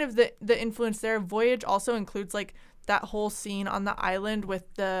was kind of the influence there. Voyage also includes like that whole scene on the island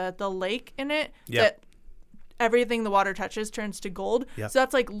with the lake in it. Yep. That everything the water touches turns to gold. Yep. So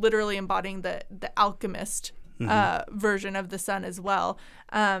that's like literally embodying the alchemist version of the sun as well.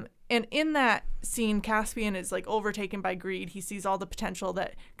 And in that scene, Caspian is like overtaken by greed. He sees all the potential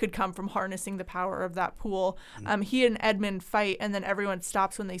that could come from harnessing the power of that pool. He and Edmund fight, and then everyone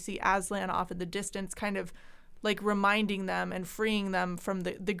stops when they see Aslan off in the distance, kind of like reminding them and freeing them from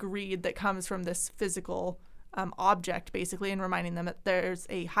the greed that comes from this physical object, basically, and reminding them that there's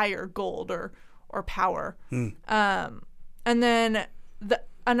a higher gold or power. And then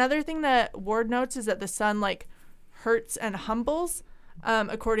another thing that Ward notes is that the sun like hurts and humbles.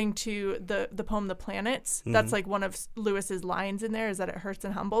 According to the poem The Planets, that's like one of Lewis's lines in there, is that it hurts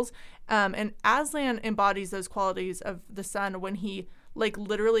and humbles. And Aslan embodies those qualities of the sun when he like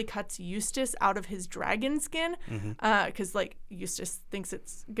literally cuts Eustace out of his dragon skin, because like Eustace thinks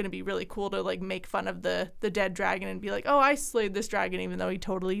it's gonna be really cool to like make fun of the dead dragon and be like, oh, I slayed this dragon, even though he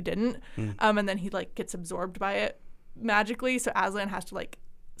totally didn't. And then he like gets absorbed by it magically, so Aslan has to like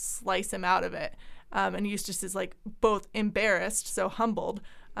slice him out of it. And Eustace is like both embarrassed, so humbled,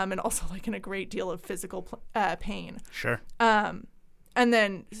 and also like in a great deal of physical pain. Sure. And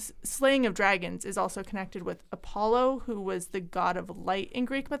then slaying of dragons is also connected with Apollo, who was the god of light in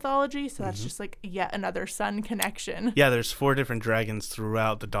Greek mythology. So that's just like yet another sun connection. Yeah, there's 4 different dragons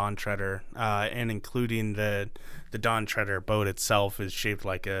throughout the Dawn Treader, and including the Dawn Treader boat itself is shaped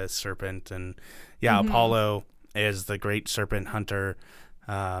like a serpent. And yeah, Apollo is the great serpent hunter.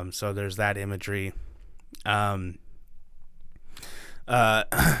 So there's that imagery. Aslan's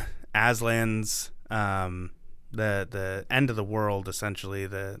the end of the world, essentially,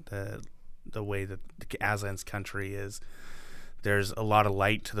 the way that Aslan's country is. There's a lot of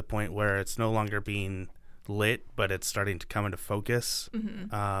light to the point where it's no longer being lit, but it's starting to come into focus.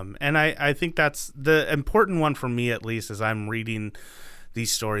 And I think that's the important one for me, at least, as I'm reading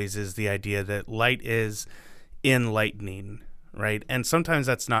these stories, is the idea that light is enlightening, right? And sometimes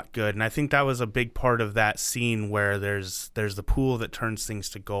that's not good. And I think that was a big part of that scene where there's the pool that turns things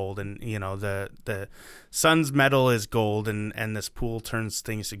to gold, and the sun's metal is gold, and this pool turns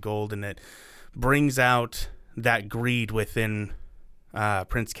things to gold, and it brings out that greed within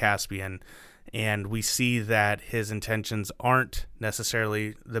Prince Caspian. And we see that his intentions aren't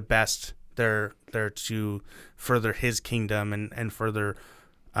necessarily the best. They're to further his kingdom and further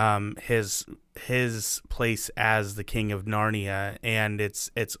his place as the king of Narnia, and it's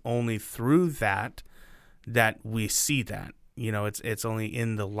only through that we see that. It's only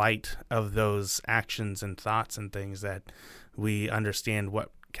in the light of those actions and thoughts and things that we understand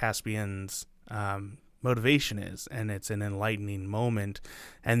what Caspian's motivation is, and it's an enlightening moment.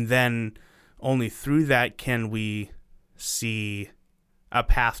 And then only through that can we see a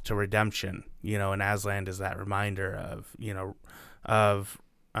path to redemption, and Aslan is that reminder of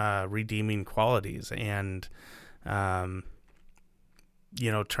redeeming qualities and turning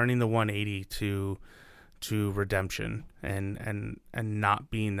the 180 to redemption and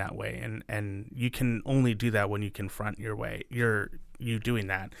not being that way, and you can only do that when you confront your way. You doing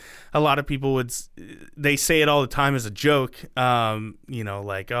that. A lot of people they say it all the time as a joke,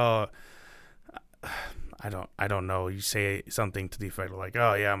 like, oh, I don't know. You say something to the effect of like,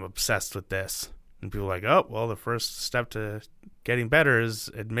 oh yeah, I'm obsessed with this. And people are like, oh, well, the first step to getting better is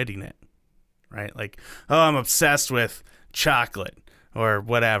admitting it, right? Like, oh, I'm obsessed with chocolate or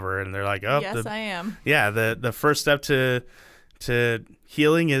whatever. And they're like, oh, yes, I am. Yeah. The first step to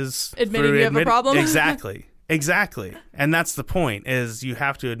healing is admitting you have a problem. Exactly. And that's the point, is you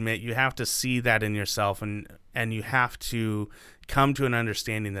have to admit, you have to see that in yourself, and you have to come to an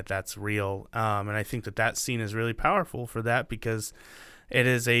understanding that that's real. And I think that scene is really powerful for that, because it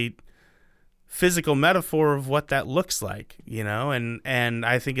is a physical metaphor of what that looks like, and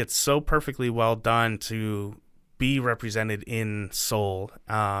I think it's so perfectly well done to be represented in Soul.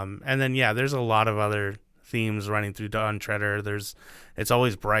 And then, yeah, there's a lot of other themes running through Dawn Treader. It's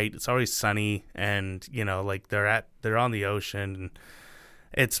always bright, it's always sunny, and like they're on the ocean, and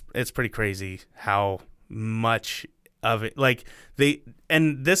it's pretty crazy how much of it, like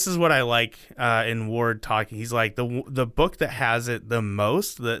and this is what I like in Ward talking. He's like, the book that has it the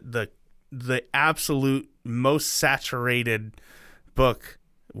most, the absolute most saturated book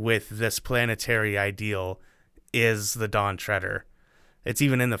with this planetary ideal is the Dawn Treader. It's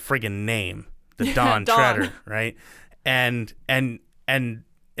even in the friggin' name, the Dawn Treader, right? And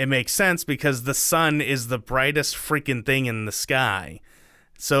it makes sense, because the sun is the brightest freaking thing in the sky.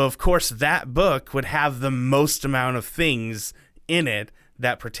 So of course that book would have the most amount of things in it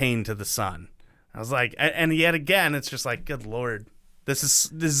that pertain to the sun. I was like, and yet again, it's just like, good Lord, this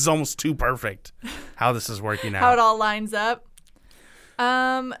is almost too perfect how this is working out. How it all lines up.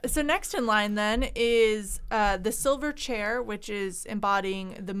 So next in line then is the silver chair, which is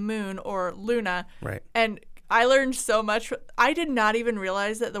embodying the moon, or Luna. Right. And I learned so much. I did not even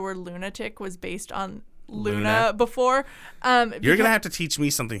realize that the word lunatic was based on Luna before. You're going to have to teach me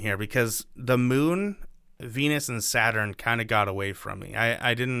something here, because the moon, Venus, and Saturn kind of got away from me.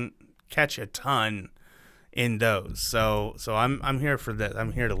 I didn't catch a ton in those. So I'm here for this.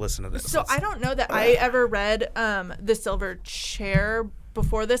 I'm here to listen to this. So I don't know that I ever read The Silver Chair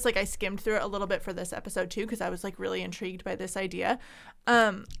before this. Like, I skimmed through it a little bit for this episode too, because I was like really intrigued by this idea.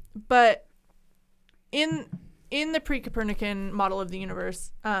 But in the pre-Copernican model of the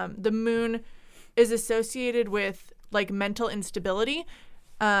universe, the moon is associated with like mental instability,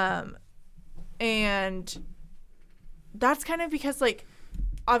 and that's kind of because, like,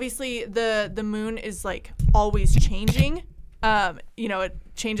 obviously the moon is like always changing. It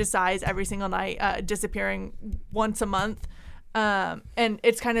changes size every single night, disappearing once a month, and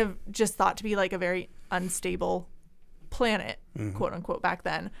it's kind of just thought to be like a very unstable planet, quote unquote, back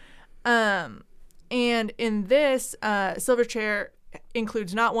then. And in this, Silver Chair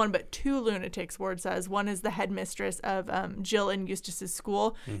includes not one but two lunatics, Ward says. One is the headmistress of Jill and Eustace's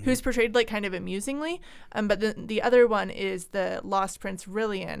school, who's portrayed like kind of amusingly, but the other one is the lost prince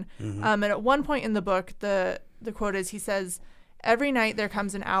Rillian. And at one point in the book, the quote is, he says, "Every night there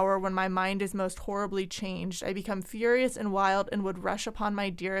comes an hour when my mind is most horribly changed. I become furious and wild and would rush upon my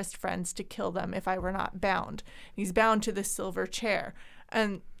dearest friends to kill them if I were not bound." He's bound to the silver chair,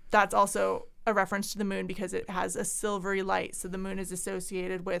 and that's also a reference to the moon because it has a silvery light. So the moon is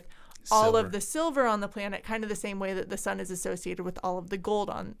associated with all of the silver on the planet, kind of the same way that the sun is associated with all of the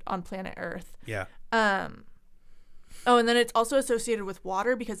gold on planet Earth. Yeah. Oh, and then it's also associated with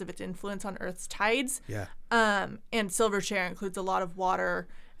water because of its influence on Earth's tides. Yeah. And Silver Chair includes a lot of water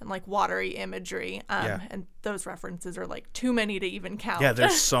and like watery imagery. And those references are like too many to even count. Yeah,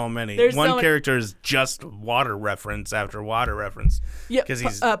 there's so many. One character is just water reference after water reference. Yeah, because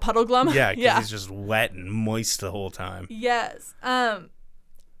he's Puddleglum. Yeah, because he's just wet and moist the whole time. Yes.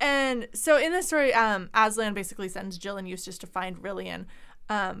 And so in this story, Aslan basically sends Jill and Eustace to find Rilian.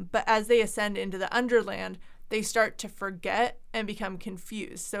 But as they ascend into the Underland, they start to forget and become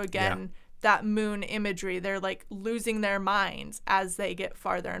confused. So again, that moon imagery, they're like losing their minds as they get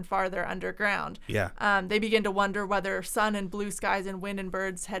farther and farther underground. Yeah. They begin to wonder whether sun and blue skies and wind and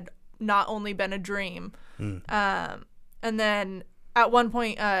birds had not only been a dream. And then at one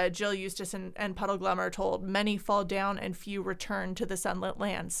point, Jill, Eustace, and Puddleglum are told many fall down and few return to the sunlit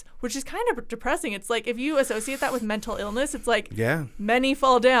lands, which is kind of depressing. It's like if you associate that with mental illness, it's like many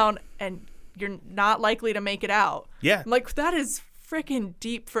fall down and you're not likely to make it out. Yeah. I'm like, that is freaking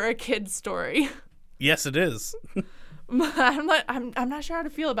deep for a kid's story. Yes, it is. I'm not sure how to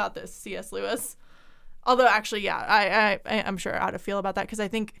feel about this, C.S. Lewis. Although, actually, I'm sure how to feel about that because I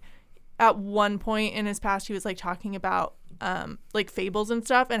think at one point in his past he was like talking about like fables and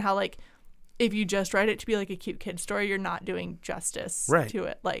stuff and how like if you just write it to be like a cute kid story, you're not doing justice to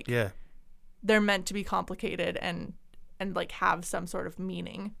it. Like, they're meant to be complicated and like have some sort of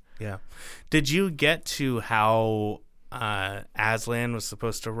meaning. Yeah. Did you get to how Aslan was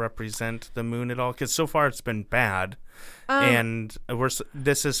supposed to represent the moon at all? Because so far it's been bad. And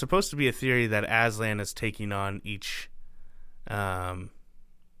this is supposed to be a theory that Aslan is taking on each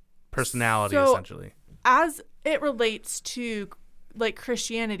personality, essentially. As it relates to like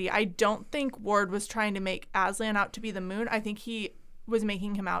Christianity, I don't think Ward was trying to make Aslan out to be the moon. I think he was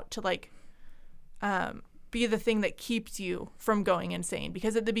making him out to like be the thing that keeps you from going insane.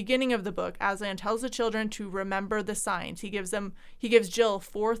 Because at the beginning of the book, Aslan tells the children to remember the signs. He gives Jill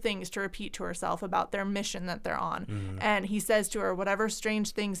 4 things to repeat to herself about their mission that they're on. And he says to her, whatever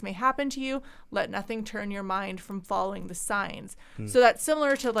strange things may happen to you, let nothing turn your mind from following the signs. So that's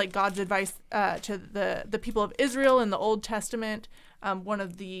similar to like God's advice to the people of Israel in the Old Testament. One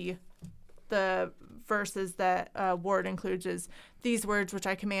of the verses that Ward includes is, these words which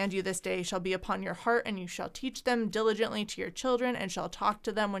I command you this day shall be upon your heart, and you shall teach them diligently to your children, and shall talk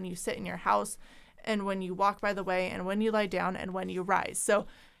to them when you sit in your house, and when you walk by the way, and when you lie down, and when you rise. So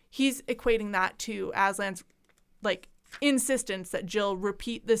he's equating that to Aslan's like insistence that Jill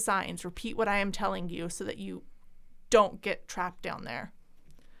repeat the signs, repeat what I am telling you so that you don't get trapped down there.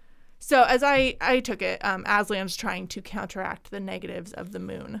 So as I took it, Aslan's trying to counteract the negatives of the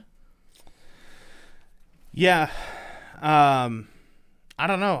moon. Yeah. I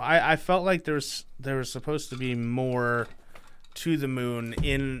don't know. I felt like there was supposed to be more to the moon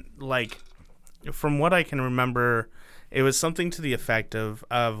in like, from what I can remember, it was something to the effect of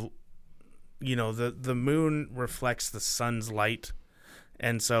you know, the moon reflects the sun's light.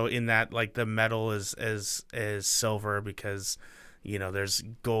 And so in that, like, the metal is silver because, you know, there's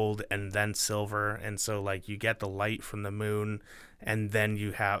gold and then silver. And so, like, you get the light from the moon, and then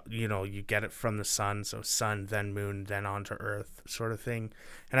you have, you know, you get it from the sun. So sun, then moon, then onto earth sort of thing.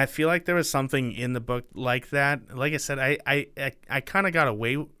 And I feel like there was something in the book like that. Like I said, I kind of got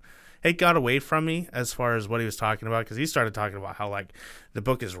away. It got away from me as far as what he was talking about, because he started talking about how, like, the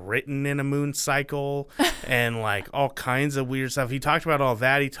book is written in a moon cycle and, like, all kinds of weird stuff. He talked about all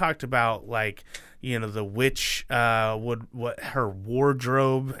that. He talked about, like, you know, the witch, her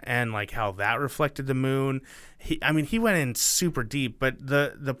wardrobe and, like, how that reflected the moon. He went in super deep, but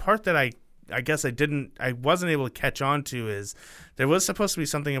the part that I guess I wasn't able to catch on to is there was supposed to be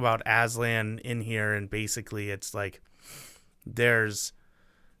something about Aslan in here, and basically it's like there's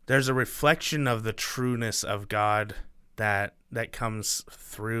a reflection of the trueness of God that comes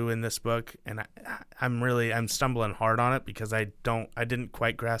through in this book, and I'm stumbling hard on it because I didn't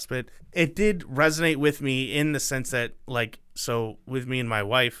quite grasp it. It did resonate with me in the sense that, like, so with me and my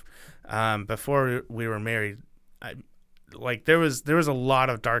wife, before we were married, there was a lot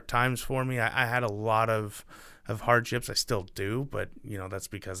of dark times for me. I had a lot of hardships. I still do, but, you know, that's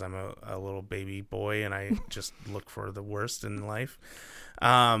because I'm a little baby boy and I just look for the worst in life.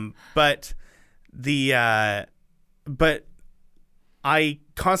 But I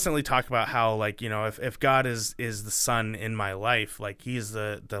constantly talk about how, like, you know, if God is the sun in my life, like, he's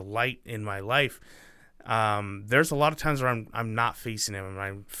the light in my life, there's a lot of times where I'm not facing him, and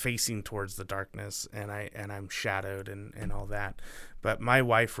I'm facing towards the darkness, and I'm shadowed and all that. But my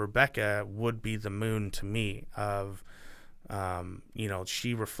wife Rebecca would be the moon to me of, you know,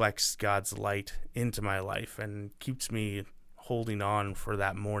 she reflects God's light into my life and keeps me holding on for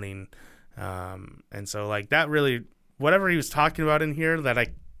that morning. And so, like, that really whatever he was talking about in here that I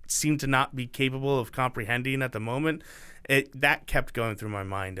seem to not be capable of comprehending at the moment, that kept going through my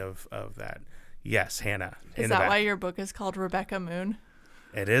mind of that. Yes, Hannah. Is that why your book is called Rebecca Moon?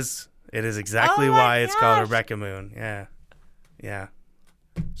 It is. It is exactly why it's called Rebecca Moon. Yeah. Yeah.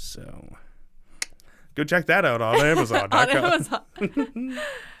 So go check that out on Amazon.com. On Amazon.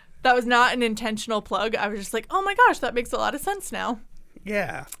 That was not an intentional plug. I was just like, oh my gosh, that makes a lot of sense now.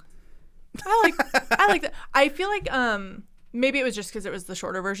 Yeah. I like that. I feel like maybe it was just because it was the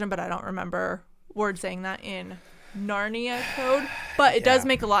shorter version, but I don't remember Ward saying that in Narnia code. But it does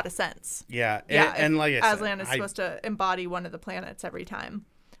make a lot of sense. Yeah. And like I said, Aslan is supposed to embody one of the planets every time,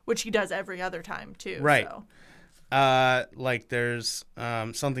 which he does every other time too. Right. So. Like there's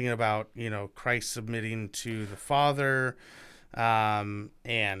something about, Christ submitting to the Father,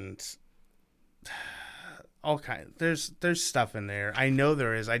 and all kind. There's stuff in there. I know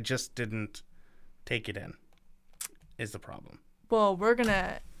there is. I just didn't take it in. Is the problem? Well, we're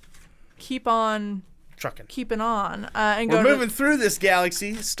gonna keep on trucking, keeping on, and we're moving through this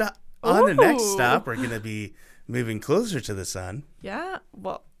galaxy. Stop. On the next stop, we're gonna be moving closer to the sun. Yeah.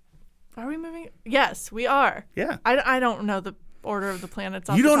 Well, are we moving? Yes, we are. Yeah. I don't know the order of the planets.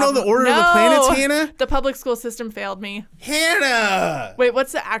 You don't know the order of the planets, Hannah? The public school system failed me. Hannah! Wait,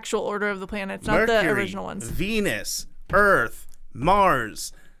 what's the actual order of the planets? Not Mercury, the original ones. Venus, Earth,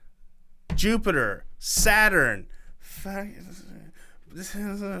 Mars, Jupiter, Saturn,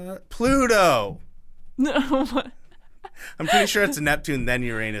 Pluto. No. I'm pretty sure it's Neptune, then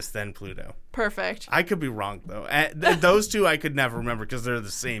Uranus, then Pluto. Perfect. I could be wrong, though. Those two I could never remember because they're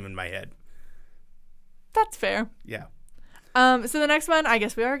the same in my head. That's fair. Yeah. So the next one, I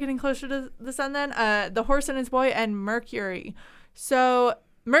guess we are getting closer to the sun then. The Horse and His Boy and Mercury. So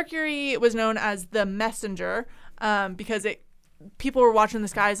Mercury was known as the messenger because people were watching the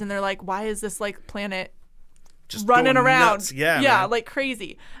skies and they're like, why is this like planet just running around? Nuts. Yeah, man. Like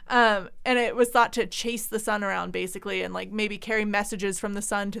crazy. And it was thought to chase the sun around basically and like maybe carry messages from the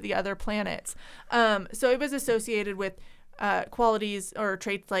sun to the other planets. So it was associated with qualities or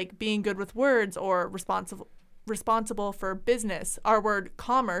traits like being good with words or responsible for business. Our word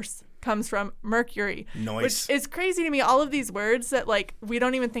commerce comes from Mercury. Nice. Which is crazy to me. All of these words that like we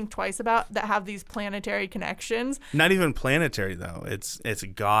don't even think twice about that have these planetary connections. Not even planetary though. It's a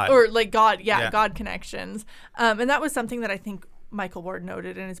god. Or like God, God connections. And that was something that I think Michael Ward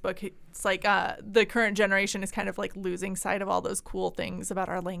noted in his book. It's like the current generation is kind of like losing sight of all those cool things about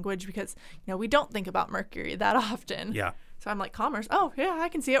our language because we don't think about Mercury that often. Yeah. So I'm like commerce. Oh yeah, I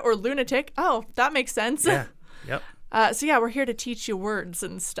can see it. Or lunatic. Oh, that makes sense. Yeah. Yep. So yeah, we're here to teach you words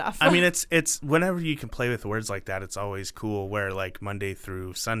and stuff. I mean, it's whenever you can play with words like that, it's always cool. Where like Monday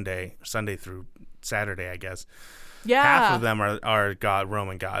through Sunday, Sunday through Saturday, I guess. Yeah. Half of them are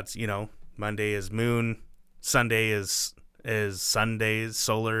Roman gods. Monday is moon, Sunday is Sundays,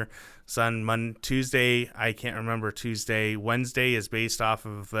 solar sun. Tuesday, I can't remember Tuesday. Wednesday is based off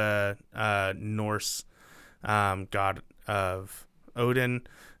of the Norse god of Odin.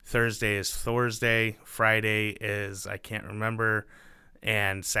 Thursday is Thursday. Friday is I can't remember,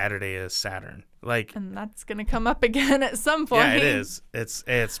 and Saturday is Saturn. And that's gonna come up again at some point. Yeah, it is.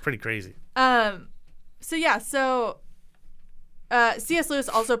 It's pretty crazy. So C.S. Lewis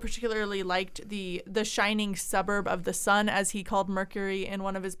also particularly liked the shining suburb of the sun, as he called Mercury in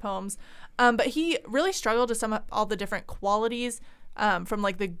one of his poems. But he really struggled to sum up all the different qualities from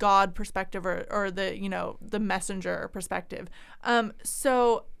like the god perspective or the the messenger perspective.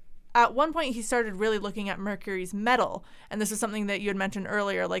 So at one point he started really looking at Mercury's metal, and this is something that you had mentioned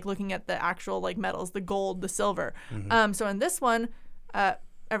earlier, like looking at the actual like metals, the gold, the silver. Mm-hmm. So in this one,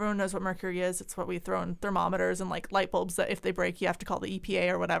 everyone knows what mercury is. It's what we throw in thermometers and like light bulbs that if they break you have to call the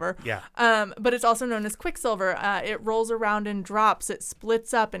EPA or whatever. Yeah. But it's also known as quicksilver. It rolls around in drops. It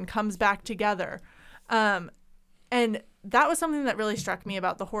splits up and comes back together. And that was something that really struck me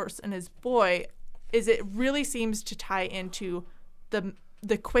about The Horse and His Boy, is it really seems to tie into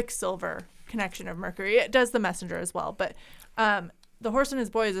the quicksilver connection of Mercury. It does the messenger as well, but The Horse and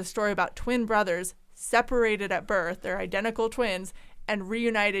His Boy is a story about twin brothers separated at birth. They're identical twins and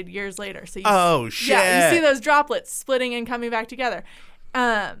reunited years later. So shit. Yeah, you see those droplets splitting and coming back together.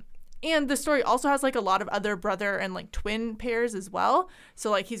 And the story also has like a lot of other brother and like twin pairs as well. So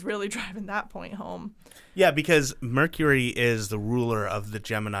like he's really driving that point home. Yeah, because Mercury is the ruler of the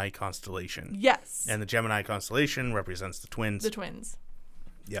Gemini constellation. Yes. And the Gemini constellation represents the twins. The twins.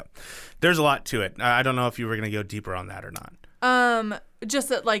 Yep. There's a lot to it. I don't know if you were going to go deeper on that or not. Just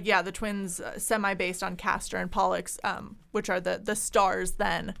that like, yeah, the twins semi-based on Castor and Pollux, which are the stars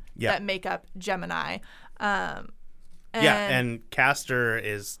then that make up Gemini. And Castor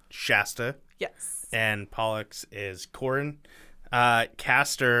is Shasta. Yes. And Pollux is Corin.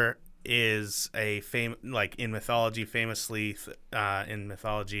 Castor is a in mythology, famously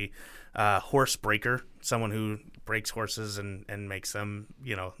horse breaker, someone who breaks horses and makes them,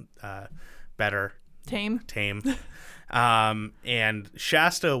 better. Tame. And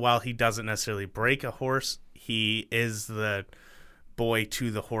Shasta, while he doesn't necessarily break a horse, he is the boy to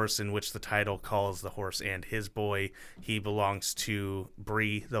the horse, in which the title calls the horse and his boy. He belongs to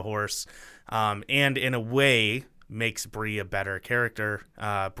Bree, the horse, and in a way makes Bree a better character.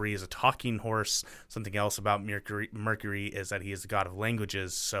 Bree is a talking horse. Something else about Mercury is that he is the god of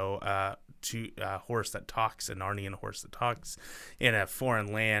languages. So a horse that talks, a Narnian horse that talks in a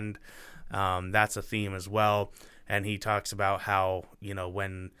foreign land, that's a theme as well. And he talks about how,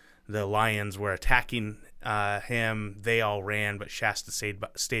 when the lions were attacking him, they all ran, but Shasta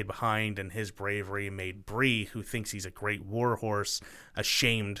stayed behind, and his bravery made Bree, who thinks he's a great war horse,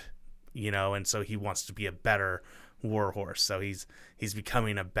 ashamed, and so he wants to be a better war horse. So he's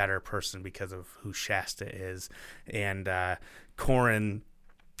becoming a better person because of who Shasta is. And Corin,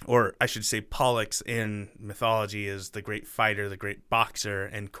 or I should say Pollux in mythology, is the great fighter, the great boxer,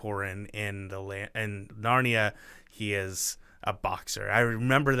 and Corin in Narnia, he is a boxer. I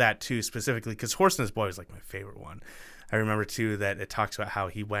remember that too, specifically because Horse and His Boy was like my favorite one. I remember too that it talks about how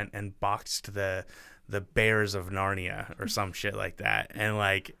he went and boxed the bears of Narnia or some shit like that, and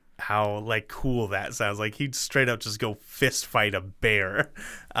like how cool that sounds. Like he'd straight up just go fist fight a bear,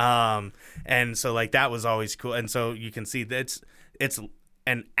 and so that was always cool. And so you can see that it's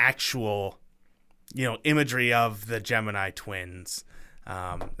an actual imagery of the Gemini twins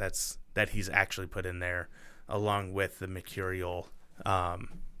that he's actually put in there, along with the mercurial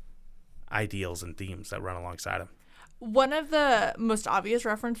ideals and themes that run alongside him. One of the most obvious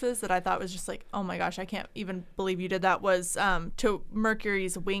references that I thought was just like, oh my gosh, I can't even believe you did that, was to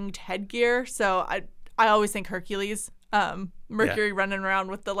Mercury's winged headgear. So I always think Hercules, Mercury running around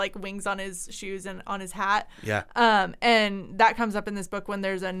with the wings on his shoes and on his hat. Yeah. And that comes up in this book when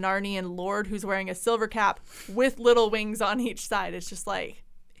there's a Narnian lord who's wearing a silver cap with little wings on each side. It's just like,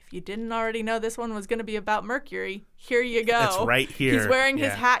 you didn't already know this one was going to be about Mercury, here you go. It's right here. He's wearing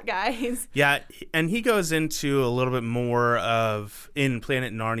his hat, guys. Yeah, and he goes into a little bit more of, in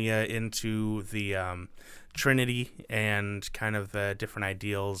Planet Narnia, into the Trinity and kind of the different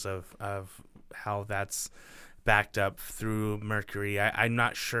ideals of how that's backed up through Mercury. I'm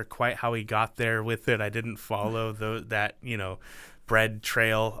not sure quite how he got there with it. I didn't follow that bread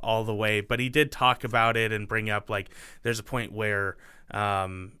trail all the way, but he did talk about it and bring up there's a point where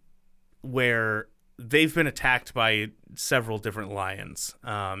they've been attacked by several different lions,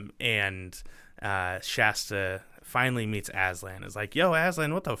 and Shasta finally meets Aslan. Is like, yo,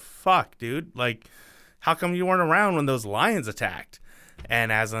 Aslan, what the fuck, dude? How come you weren't around when those lions attacked?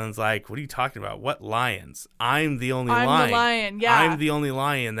 And Aslan's like, what are you talking about? What lions? I'm the only lion. I'm the lion, yeah. I'm the only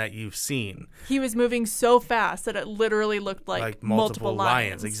lion that you've seen. He was moving so fast that it literally looked like multiple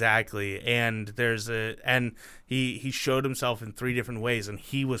lions. Exactly. And he showed himself in 3 different ways, and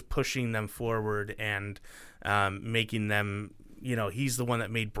he was pushing them forward and making them, he's the one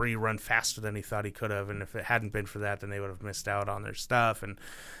that made Bree run faster than he thought he could have. And if it hadn't been for that, then they would have missed out on their stuff. And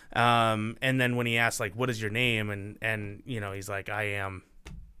then when he asked, what is your name? And he's like, I am.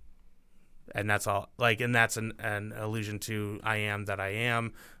 And that's all. And that's an allusion to I am that I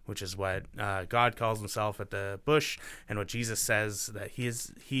am, which is what God calls himself at the bush, and what Jesus says that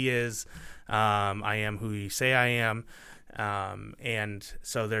he is. I am who you say I am. And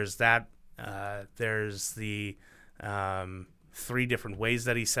so there's that. There's the 3 different ways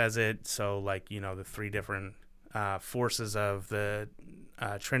that he says it. So the 3 different forces of the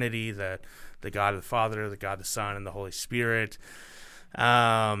Trinity, the God of the Father, the God of the Son, and the Holy Spirit.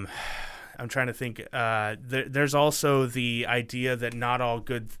 I'm trying to think. There's also the idea that not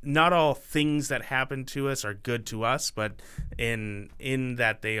all things that happen to us are good to us, but in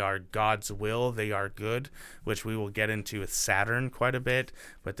that they are God's will, they are good, which we will get into with Saturn quite a bit.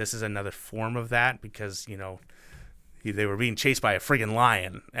 But this is another form of that because they were being chased by a friggin'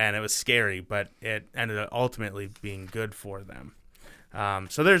 lion, and it was scary, but it ended up ultimately being good for them.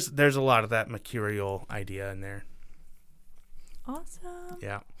 So there's a lot of that mercurial idea in there. Awesome.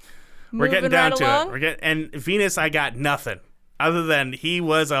 Yeah. We're getting down to it. And Venus, I got nothing other than he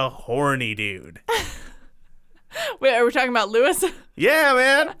was a horny dude. Wait, are we talking about Lewis? Yeah,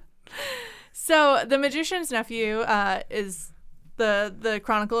 man. So the Magician's Nephew is the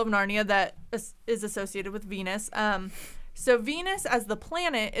Chronicle of Narnia that is associated with Venus. So Venus as the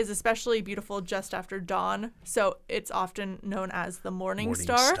planet is especially beautiful just after dawn. So it's often known as the morning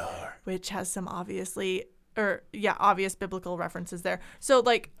star, which has some obviously obvious biblical references there. So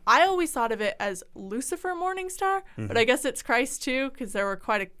like I always thought of it as Lucifer Morningstar, but I guess it's Christ too, because there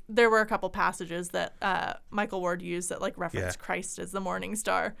were a couple passages that Michael Ward used that like reference Christ as the morning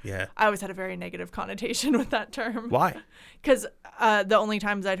star. Yeah. I always had a very negative connotation with that term. Why? Because the only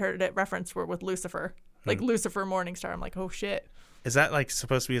times I'd heard it referenced were with Lucifer, like Lucifer Morningstar. I'm like, oh shit. Is that like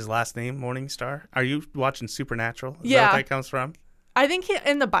supposed to be his last name, Morningstar? Are you watching Supernatural? Is Yeah. that where that comes from? I think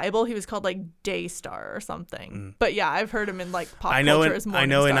in the Bible he was called like Daystar or something. But yeah, I've heard him in like pop culture as Morningstar. I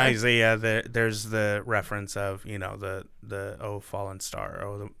know in Isaiah there's the reference of, you know, the fallen star,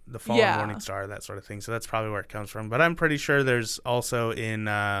 or the fallen morning star, that sort of thing. So that's probably where it comes from. But I'm pretty sure there's also in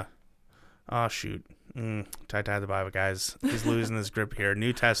tie the Bible, guys. He's losing his grip here.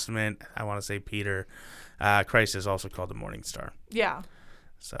 New Testament, I want to say Peter. Christ is also called the morning star. Yeah.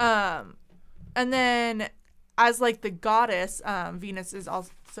 So. And then as like the goddess, Venus is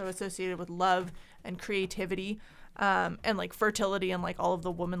also associated with love and creativity, and like fertility and like all of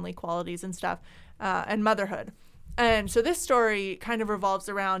the womanly qualities and stuff, and motherhood. And so this story kind of revolves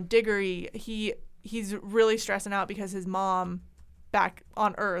around Diggory. He's really stressing out because his mom back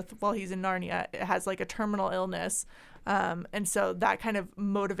on Earth while he's in Narnia has like a terminal illness. And so that kind of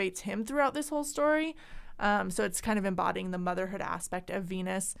motivates him throughout this whole story. So it's kind of embodying the motherhood aspect of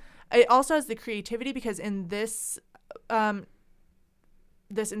Venus. It also has the creativity because in this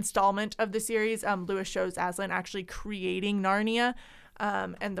this installment of the series, Lewis shows Aslan actually creating Narnia,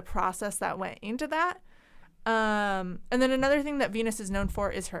 and the process that went into that. And then another thing that Venus is known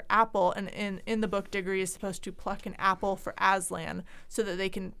for is her apple. And in the book, Diggory is supposed to pluck an apple for Aslan so that they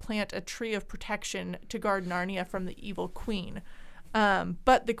can plant a tree of protection to guard Narnia from the evil queen.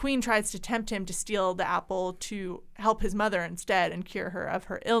 But the queen tries to tempt him to steal the apple to help his mother instead and cure her of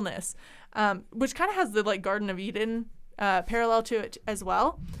her illness, which kind of has the like Garden of Eden parallel to it as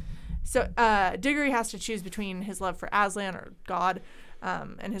well. So Diggory has to choose between his love for Aslan, or God,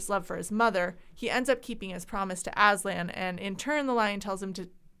 and his love for his mother. He ends up keeping his promise to Aslan, and in turn the lion tells him to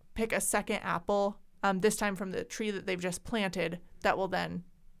pick a second apple, this time from the tree that they've just planted, that will then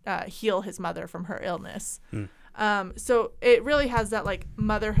heal his mother from her illness. So it really has that like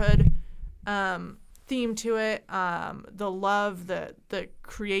motherhood theme to it, the love, the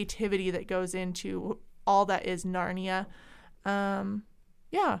creativity that goes into all that is Narnia.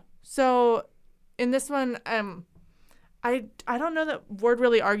 So in this one, I don't know that Ward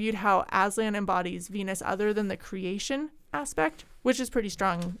really argued how Aslan embodies Venus other than the creation aspect, which is pretty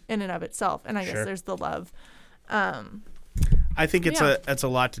strong in and of itself. And I guess there's the love. I think it's a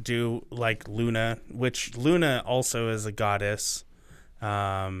lot to do like Luna, which Luna also is a goddess.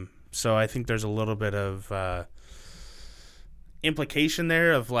 So I think there's a little bit of implication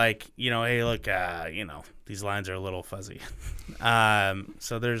there of like, you know, hey, look, you know, these lines are a little fuzzy. So I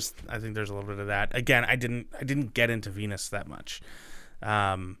think there's a little bit of that. Again, I didn't get into Venus that much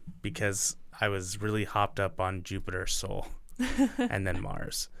because I was really hopped up on Jupiter's soul and then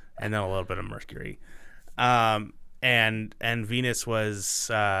Mars and then a little bit of Mercury. And Venus was,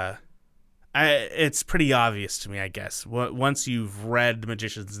 it's pretty obvious to me, I guess. Once you've read The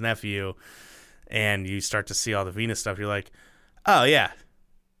Magician's Nephew and you start to see all the Venus stuff, you're like, oh, yeah,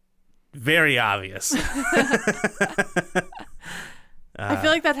 very obvious. I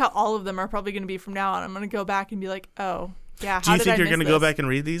feel like that's how all of them are probably going to be from now on. I'm going to go back and be like, oh, yeah, do you think you're going to go back and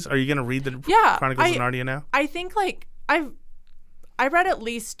read these? Are you going to read the Chronicles of Narnia now? I think, like, I read at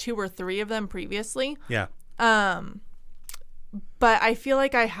least 2 or 3 of them previously. Yeah. But I feel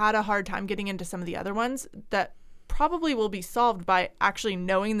like I had a hard time getting into some of the other ones that probably will be solved by actually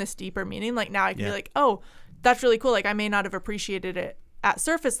knowing this deeper meaning. Like now I can be like, oh, that's really cool. Like I may not have appreciated it at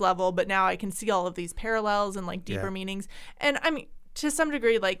surface level, but now I can see all of these parallels and like deeper meanings. And I mean, to some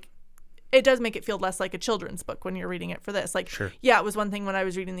degree, like it does make it feel less like a children's book when you're reading it for this. Like, yeah, it was one thing when I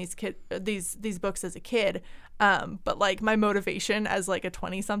was reading these books as a kid. But like my motivation as like a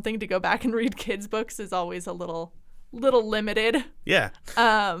 20-something to go back and read kids' books is always a little limited. Yeah.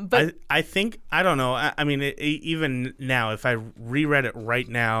 But I think, I don't know. I mean, even now, if I reread it right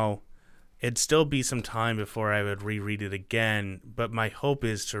now, it'd still be some time before I would reread it again. But my hope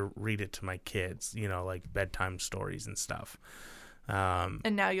is to read it to my kids, you know, like bedtime stories and stuff.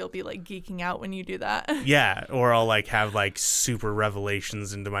 And now you'll be like geeking out when you do that. Yeah, or I'll like have like super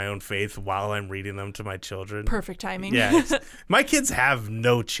revelations into my own faith while I'm reading them to my children. Perfect timing. Yeah, my kids have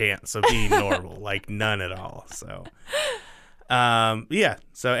no chance of being normal, like none at all. So, yeah.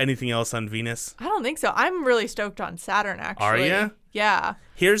 So, anything else on Venus? I don't think so. I'm really stoked on Saturn. Actually, are you? Yeah.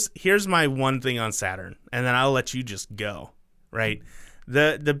 Here's my one thing on Saturn, and then I'll let you just go. Right.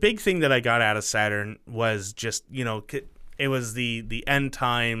 The big thing that I got out of Saturn was just, you know, it was the end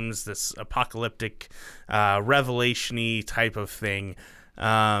times, this apocalyptic, revelation-y type of thing.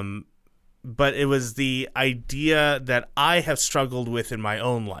 But it was the idea that I have struggled with in my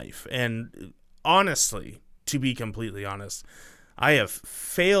own life. And honestly, to be completely honest, I have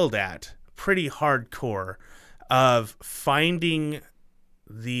failed at pretty hardcore of finding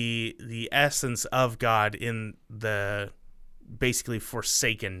the essence of God in the basically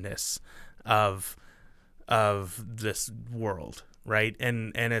forsakenness of this world, right?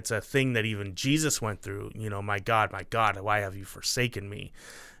 And it's a thing that even Jesus went through, my God, why have you forsaken me?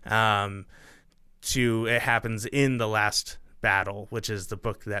 It happens in the last battle, which is the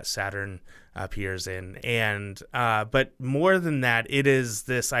book that Saturn appears in. And but more than that, it is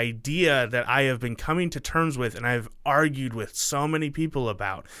this idea that I have been coming to terms with, and I've argued with so many people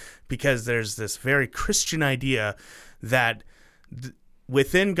about, because there's this very Christian idea that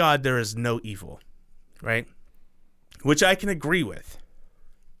within God there is no evil, right? Which I can agree with.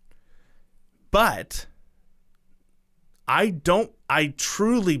 But I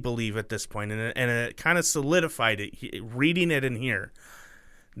truly believe at this point, and it kind of solidified it, reading it in here,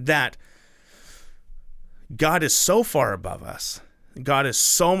 that God is so far above us. God is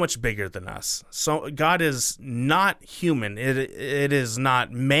so much bigger than us. So God is not human. It is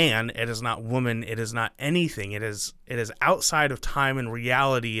not man. It is not woman. It is not anything. It is outside of time and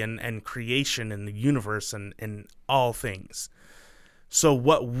reality and creation and the universe and all things. So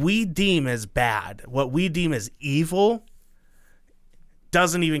what we deem as bad, what we deem as evil,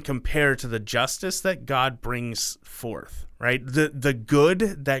 doesn't even compare to the justice that God brings forth, right? The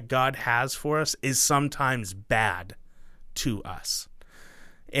good that God has for us is sometimes bad to us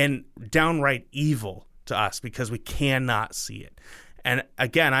and downright evil to us because we cannot see it. And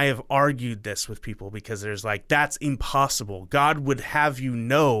again, I have argued this with people because there's like, that's impossible. God would have you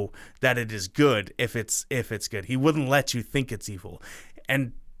know that it is good if it's good. He wouldn't let you think it's evil.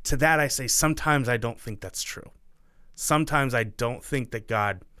 And to that I say, sometimes I don't think that's true. Sometimes I don't think that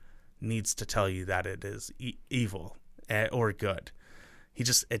God needs to tell you that it is evil or good. It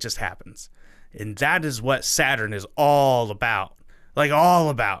just happens. And that is what Saturn is all about. Like, all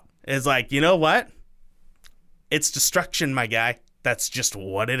about. It's like, you know what? It's destruction, my guy. That's just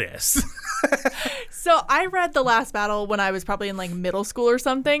what it is. So I read The Last Battle when I was probably in like middle school or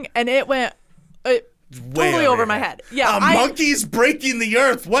something, and it went totally over my head. Yeah, monkeys breaking the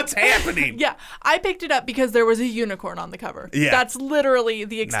earth. What's happening? Yeah, I picked it up because there was a unicorn on the cover. Yeah, that's literally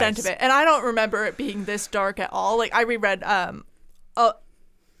the extent of it, and I don't remember it being this dark at all. Like I reread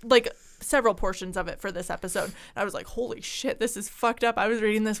like several portions of it for this episode, and I was like, holy shit, this is fucked up. I was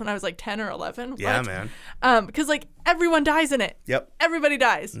reading this when I was like 10 or 11. Yeah, what? Man. Because like everyone dies in it. Yep. Everybody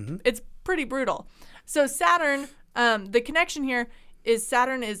dies. Mm-hmm. It's pretty brutal. So Saturn, the connection here is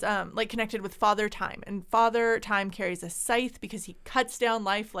Saturn is like connected with Father Time, and Father Time carries a scythe because he cuts down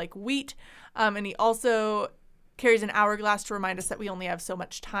life like wheat, and he also carries an hourglass to remind us that we only have so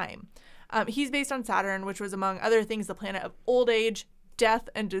much time. He's based on Saturn, which was, among other things, the planet of old age, death,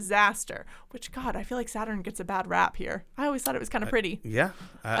 and disaster, which, God, I feel like Saturn gets a bad rap here. I always thought it was kind of pretty. Yeah.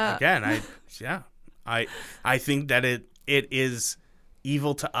 Again, I think that it is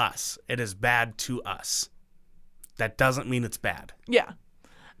evil to us. It is bad to us. That doesn't mean it's bad. Yeah.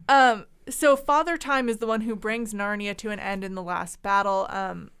 So Father Time is the one who brings Narnia to an end in the last battle.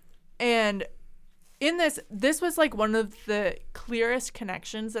 And in this was like one of the clearest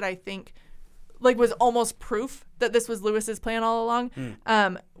connections that I think like was almost proof that this was Lewis's plan all along.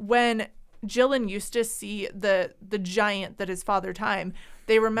 When Jill and Eustace see the giant that is Father Time,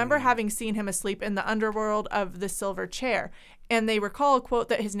 they remember having seen him asleep in the underworld of the silver chair. And they recall, quote,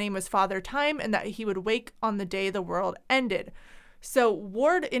 that his name was Father Time and that he would wake on the day the world ended. So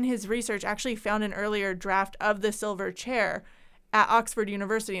Ward, in his research, actually found an earlier draft of the silver chair at Oxford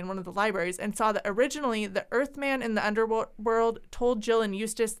University in one of the libraries and saw that originally the Earthman in the underworld told Jill and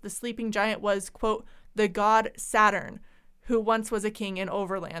Eustace the sleeping giant was, quote, the god Saturn, who once was a king in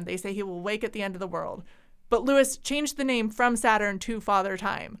Overland. They say he will wake at the end of the world. But Lewis changed the name from Saturn to Father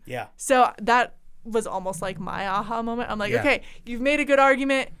Time. Yeah. So that was almost like my aha moment. I'm like, okay, you've made a good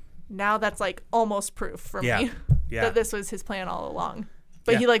argument. Now that's like almost proof for me that this was his plan all along.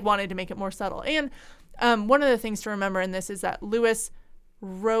 But he like wanted to make it more subtle. And one of the things to remember in this is that Lewis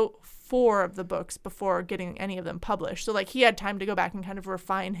wrote 4 of the books before getting any of them published. So like he had time to go back and kind of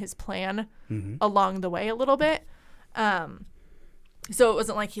refine his plan along the way a little bit. So it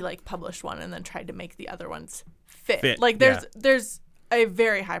wasn't like he like published one and then tried to make the other ones fit. Like there's a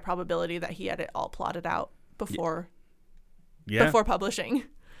very high probability that he had it all plotted out before publishing.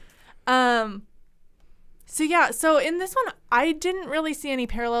 So in this one, I didn't really see any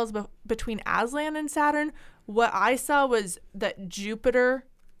parallels between Aslan and Saturn, What I saw was that Jupiter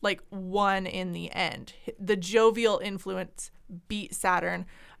like won in the end. The jovial influence beat Saturn.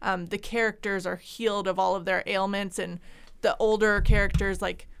 The characters are healed of all of their ailments, and the older characters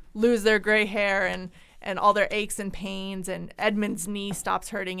like lose their gray hair and all their aches and pains, and Edmund's knee stops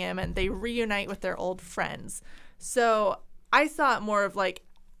hurting him, and they reunite with their old friends. So I saw it more of like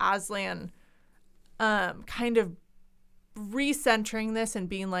Aslan kind of recentering this and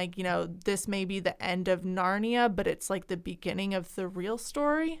being like, you know, this may be the end of Narnia, but it's like the beginning of the real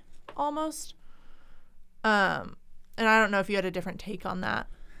story almost. And I don't know if you had a different take on that.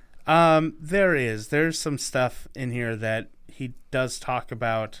 There's some stuff in here that he does talk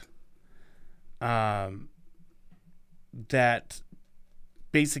about, that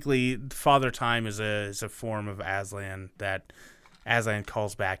basically Father Time is a form of Aslan, that Aslan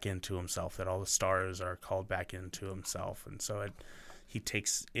calls back into himself, that all the stars are called back into himself, and so he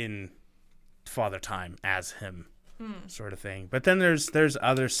takes in Father Time as him, sort of thing. But then there's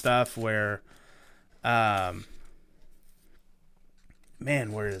other stuff where, man,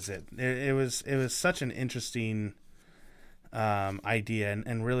 where is it? It was such an interesting idea,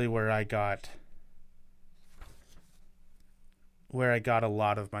 and really where I got a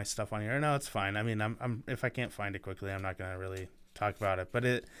lot of my stuff on here. No, it's fine. I mean, I'm if I can't find it quickly, I'm not gonna really talk about it. But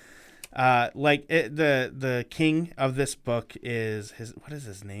the king of this book is what is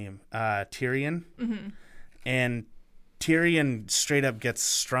his name? Tyrion. Mm-hmm. And Tyrion straight up gets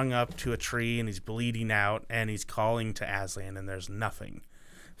strung up to a tree, and he's bleeding out, and he's calling to Aslan, and there's nothing.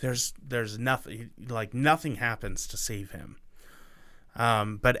 There's nothing, like nothing happens to save him.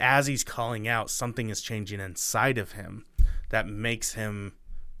 But as he's calling out, something is changing inside of him that makes him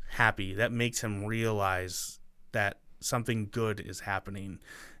happy, that makes him realize that something good is happening.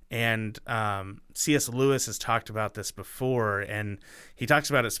 And C.S. Lewis has talked about this before, and he talks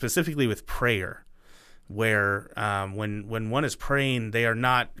about it specifically with prayer, where when one is praying, they are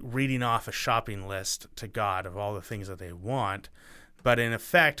not reading off a shopping list to God of all the things that they want, but in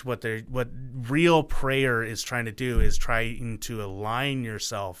effect, what real prayer is trying to do is trying to align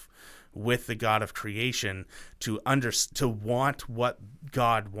yourself with the God of creation to want what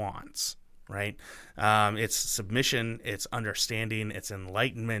God wants, right? It's submission, it's understanding, it's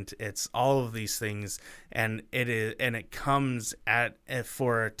enlightenment, it's all of these things, and it comes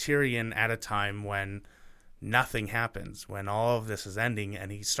for Tyrion at a time when nothing happens, when all of this is ending,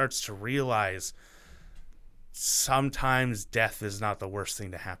 and he starts to realize sometimes death is not the worst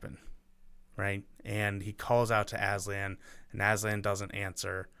thing to happen, right? And he calls out to Aslan, and Aslan doesn't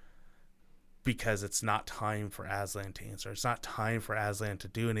answer because it's not time for Aslan to answer. It's not time for Aslan to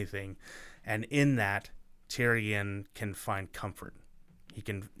do anything. And in that, Tyrion can find comfort.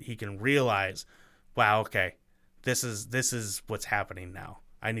 He can realize, wow, okay, this is what's happening now.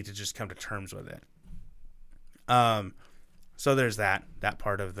 I need to just come to terms with it. So there's that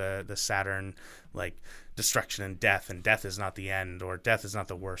part of the Saturn, like destruction and death is not the end, or death is not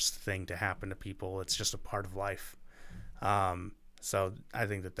the worst thing to happen to people. It's just a part of life. So I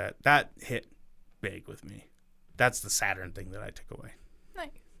think that hit big with me. That's the Saturn thing that I took away. Nice.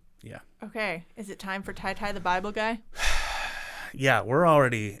 Yeah. Okay. Is it time for Ty the Bible guy? Yeah, we're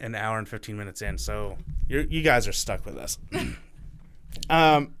already an hour and 15 minutes in, so you guys are stuck with us.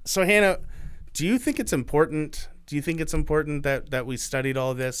 So Hannah, do you think it's important? Do you think it's important that we studied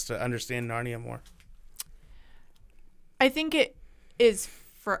all this to understand Narnia more? I think it is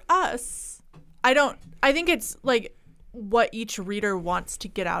for us. I think it's like what each reader wants to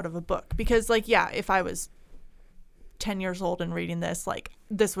get out of a book, because like, yeah, if I was 10 years old and reading this, like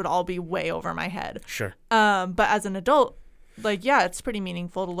this would all be way over my head. Sure. But as an adult, like, yeah, it's pretty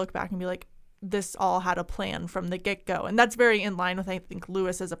meaningful to look back and be like, this all had a plan from the get-go. And that's very in line with, I think,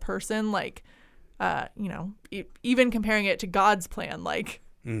 Lewis as a person, like, even comparing it to God's plan, like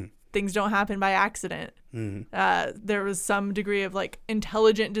things don't happen by accident. There was some degree of like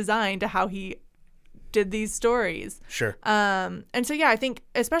intelligent design to how he did these stories. Sure. And so, yeah, I think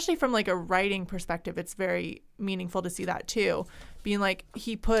especially from like a writing perspective, it's very meaningful to see that too. Being like,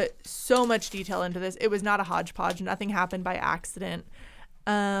 he put so much detail into this. It was not a hodgepodge. Nothing happened by accident.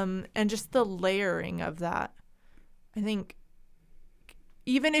 And just the layering of that. I think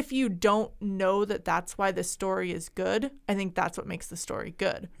even if you don't know that that's why the story is good, I think that's what makes the story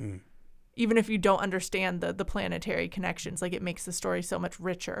good. Even if you don't understand the planetary connections, like it makes the story so much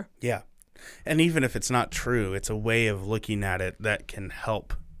richer. Yeah. And even if it's not true, it's a way of looking at it that can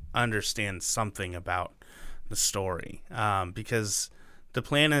help understand something about the story. Because the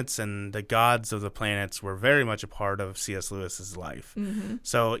planets and the gods of the planets were very much a part of C.S. Lewis's life.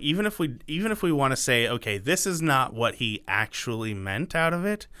 So even if we want to say, okay, this is not what he actually meant out of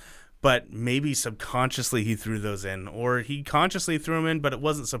it, but maybe subconsciously he threw those in, or he consciously threw them in, but it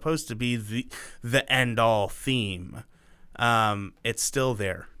wasn't supposed to be the end-all theme. It's still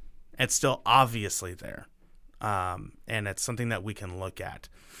there. It's still obviously there. And it's something that we can look at.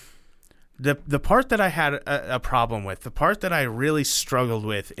 The part that I had a problem with, the part that I really struggled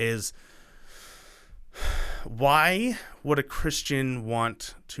with is, why would a Christian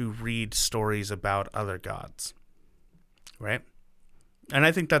want to read stories about other gods? Right? And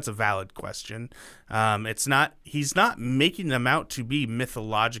I think that's a valid question. He's not making them out to be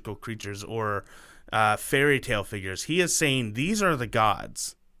mythological creatures or fairy tale figures. He is saying these are the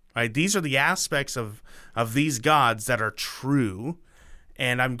gods, right? These are the aspects of these gods that are true,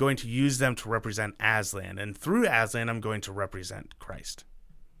 and I'm going to use them to represent Aslan. And through Aslan, I'm going to represent Christ.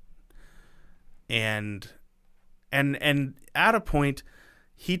 And at a point,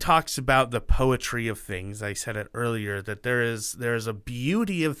 he talks about the poetry of things. I said it earlier, that there is a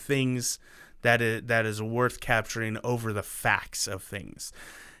beauty of things that is worth capturing over the facts of things.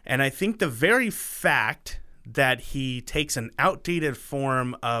 And I think the very fact that he takes an outdated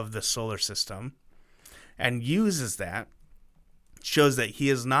form of the solar system and uses that shows that he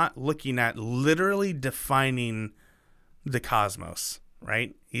is not looking at literally defining the cosmos,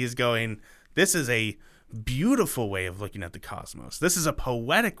 right? He's going, this is a beautiful way of looking at the cosmos. This is a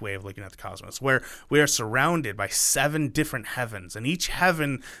poetic way of looking at the cosmos, where we are surrounded by 7 different heavens, and each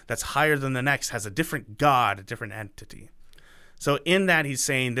heaven that's higher than the next has a different god, a different entity. So in that, he's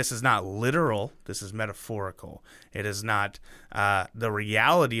saying this is not literal, this is metaphorical. It is not the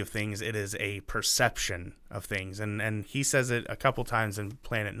reality of things, it is a perception of things. And he says it a couple times in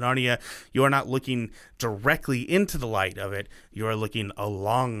Planet Narnia. You are not looking directly into the light of it, you are looking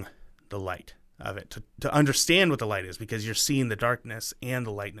along the light of it to understand what the light is, because you're seeing the darkness and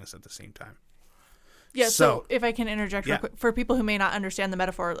the lightness at the same time. Yeah, so if I can interject real quick, for people who may not understand the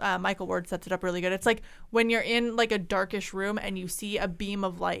metaphor, Michael Ward sets it up really good. It's like when you're in like a darkish room and you see a beam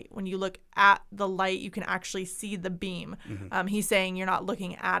of light. When you look at the light, you can actually see the beam. Mm-hmm. He's saying you're not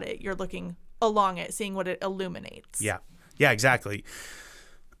looking at it, you're looking along it, seeing what it illuminates. Yeah, exactly.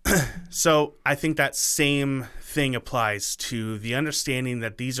 So I think that same thing applies to the understanding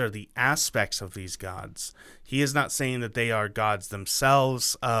that these are the aspects of these gods. He is not saying that they are gods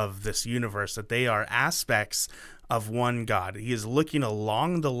themselves of this universe, that they are aspects of one God. He is looking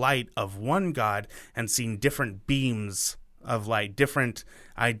along the light of one God and seeing different beams of light, different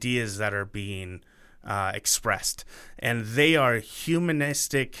ideas that are being expressed. And they are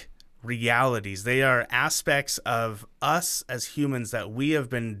humanistic realities. They are aspects of us as humans that we have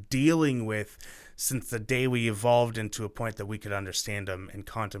been dealing with since the day we evolved into a point that we could understand them and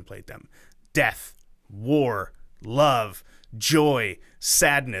contemplate them. Death, war, love, joy,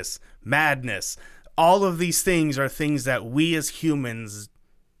 sadness, madness. All of these things are things that we as humans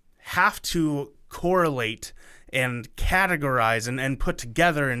have to correlate and categorize and put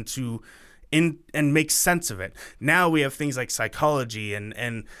together and make sense of it. Now we have things like psychology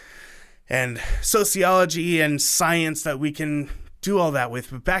and sociology and science that we can do all that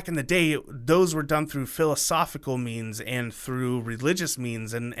with. But back in the day, those were done through philosophical means and through religious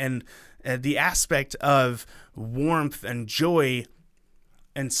means, and the aspect of warmth and joy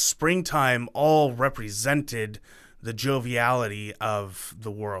and springtime all represented the joviality of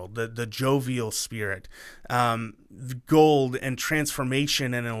the world, the jovial spirit. Gold and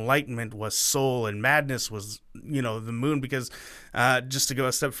transformation and enlightenment was soul, and madness was, the moon, because just to go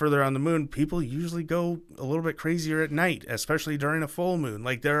a step further on the moon, people usually go a little bit crazier at night, especially during a full moon.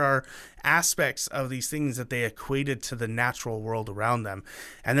 Like, there are aspects of these things that they equated to the natural world around them.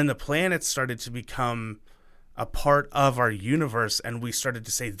 And then the planets started to become a part of our universe, and we started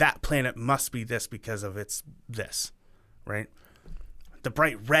to say that planet must be this because of its this, right? The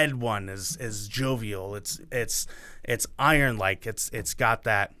bright red one is jovial. It's iron-like. It's got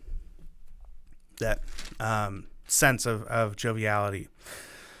that sense of joviality.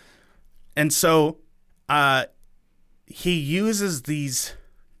 And so he uses these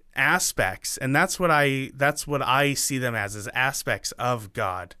aspects, and that's what I see them as aspects of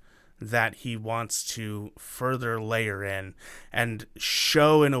God that he wants to further layer in and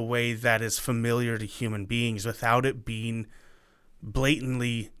show in a way that is familiar to human beings without it being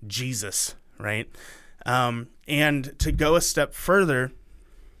blatantly Jesus, right? And to go a step further,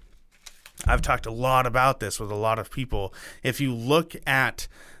 I've talked a lot about this with a lot of people. If you look at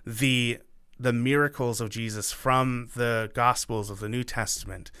the miracles of Jesus from the Gospels of the New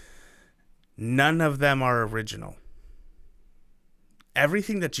Testament, none of them are original.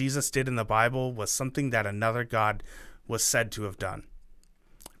 Everything that Jesus did in the Bible was something that another god was said to have done.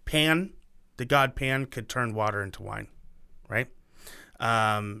 Pan, the god Pan, could turn water into wine, right?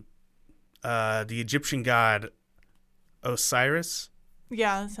 the Egyptian god Osiris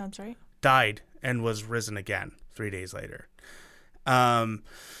Yeah, that sounds right. died and was risen again 3 days later.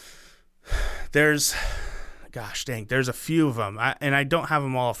 There's a few of them, and I don't have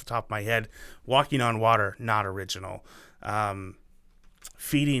them all off the top of my head. Walking on water, not original.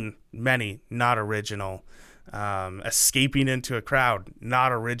 Feeding many, not original. Escaping into a crowd,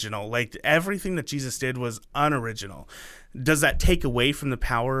 not original. Like, everything that Jesus did was unoriginal. Does that take away from the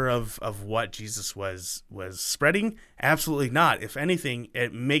power of what Jesus was spreading? Absolutely not. If anything,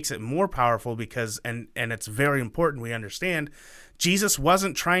 it makes it more powerful because, and it's very important we understand, Jesus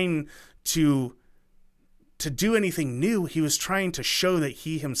wasn't trying to do anything new. He was trying to show that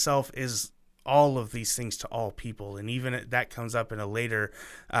he himself is all of these things to all people. And even that comes up in a later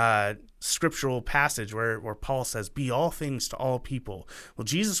scriptural passage where Paul says, be all things to all people. Well,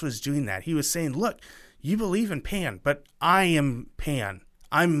 Jesus was doing that. He was saying, look, you believe in Pan, but I am Pan.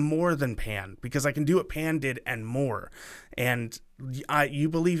 I'm more than Pan because I can do what Pan did and more. And you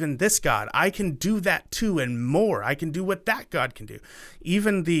believe in this God. I can do that too and more. I can do what that God can do.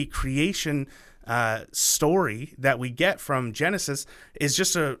 Even the creation story that we get from Genesis is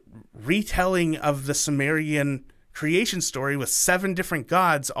just a retelling of the Sumerian creation story with 7 different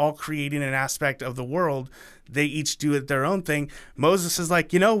gods all creating an aspect of the world. They each do it their own thing. Moses is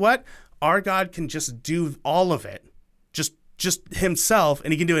like, you know what? Our God can just do all of it, just himself,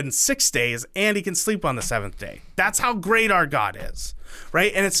 and he can do it in 6 days, and he can sleep on the 7th day. That's how great our God is,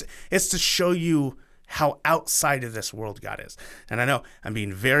 right? And it's to show you how outside of this world God is. And I know I'm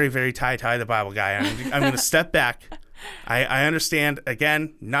being very, very tie the Bible guy. I'm going to step back. I understand,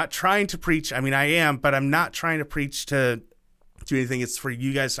 again, not trying to preach. I mean, I am, but I'm not trying to preach to anything. It's for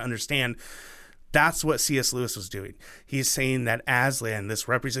you guys to understand. That's what C.S. Lewis was doing. He's saying that Aslan, this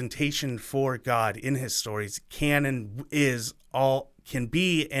representation for God in his stories, can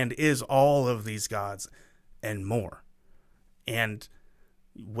be and is all of these gods and more. And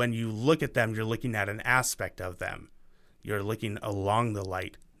when you look at them, you're looking at an aspect of them. You're looking along the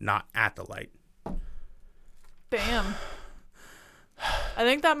light, not at the light. Bam. I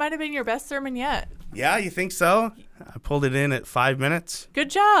think that might have been your best sermon yet. Yeah, you think so? I pulled it in at 5 minutes. Good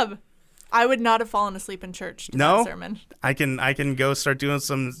job. I would not have fallen asleep in church to that sermon. I can go start doing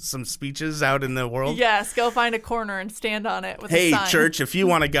some speeches out in the world. Yes, go find a corner and stand on it with a sign. Hey, church, if you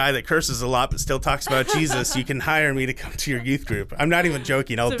want a guy that curses a lot but still talks about Jesus, you can hire me to come to your youth group. I'm not even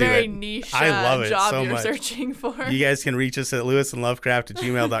joking. I'll do it. It's a very niche I love it job so you're much. Searching for. You guys can reach us at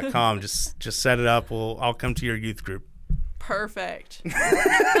lewisandlovecraft@gmail.com. Just set it up. I'll come to your youth group. Perfect.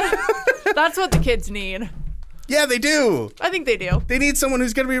 That's what the kids need. Yeah, they do. I think they do. They need someone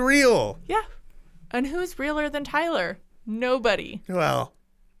who's going to be real. Yeah. And who's realer than Tyler? Nobody. Well,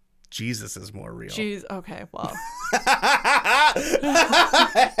 Jesus is more real. Okay, well.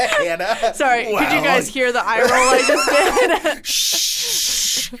 Hannah. Sorry, could you guys hear the eye roll I just did?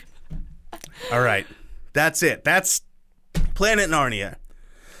 Shh. All right. That's it. That's Planet Narnia.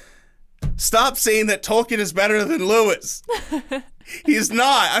 Stop saying that Tolkien is better than Lewis. He's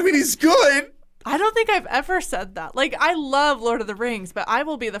not. I mean, he's good. I don't think I've ever said that. Like, I love Lord of the Rings, but I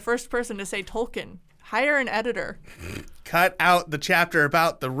will be the first person to say Tolkien. Hire an editor. Cut out the chapter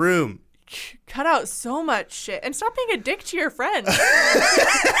about the room. Cut out so much shit. And stop being a dick to your friends.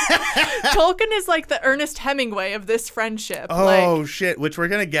 Tolkien is like the Ernest Hemingway of this friendship. Oh, shit. Which we're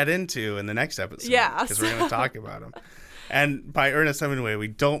going to get into in the next episode. Yeah. Because we're going to talk about him. And by Ernest Hemingway, we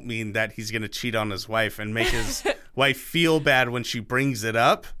don't mean that he's going to cheat on his wife and make his wife feel bad when she brings it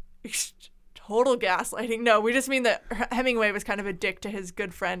up. Total gaslighting. No, we just mean that Hemingway was kind of a dick to his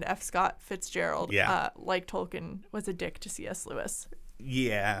good friend F. Scott Fitzgerald. Yeah. Like Tolkien was a dick to C.S. Lewis.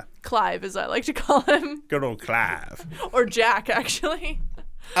 Yeah. Clive, as I like to call him. Good old Clive. Or Jack, actually.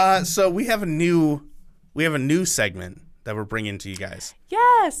 So we have a new segment that we're bringing to you guys.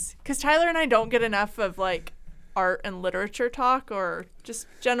 Yes, because Tyler and I don't get enough of like art and literature talk or just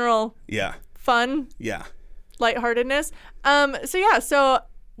general fun. Yeah. Lightheartedness. So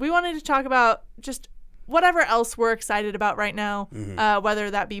we wanted to talk about just whatever else we're excited about right now,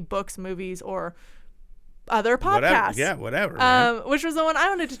 whether that be books, movies, or other podcasts. Whatever. Man. Which was the one I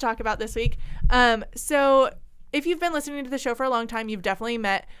wanted to talk about this week. So if you've been listening to the show for a long time, you've definitely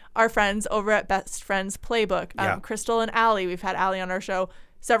met our friends over at Best Friends Playbook. Crystal and Allie. We've had Allie on our show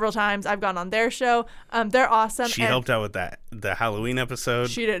several times. I've gone on their show. They're awesome. She helped out with the Halloween episode.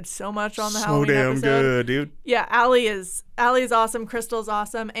 She did so much on the Halloween episode. So damn good, dude. Yeah, Allie's awesome. Crystal's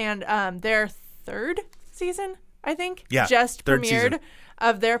awesome. And their 3rd season, I think, just premiered season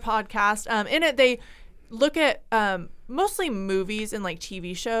of their podcast. In it, they look at mostly movies and like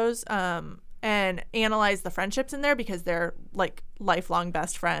TV shows. and analyze the friendships in there because they're like lifelong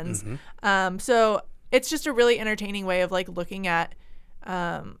best friends. So it's just a really entertaining way of like looking at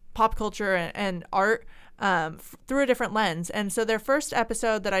pop culture and art through a different lens. And so their first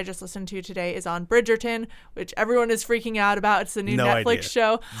episode that I just listened to today is on Bridgerton, which everyone is freaking out about. It's the new Netflix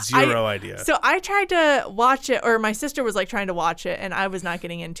show. Zero idea. So I tried to watch it, or my sister was like trying to watch it, and I was not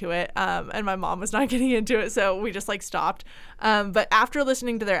getting into it. And my mom was not getting into it, so we just like stopped. But after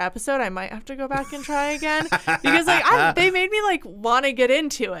listening to their episode, I might have to go back and try again because like they made me like want to get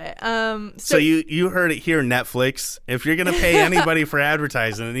into it. So you heard it here, Netflix. If you're gonna pay anybody for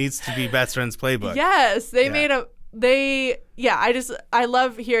advertising, it needs to be Best Friends Playbook. Yes, they made I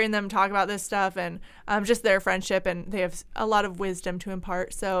love hearing them talk about this stuff and just their friendship, and they have a lot of wisdom to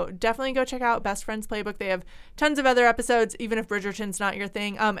impart. So definitely go check out Best Friends Playbook. They have tons of other episodes, even if Bridgerton's not your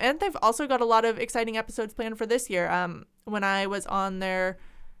thing. And they've also got a lot of exciting episodes planned for this year. When I was on their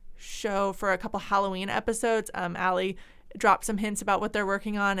show for a couple Halloween episodes, Allie dropped some hints about what they're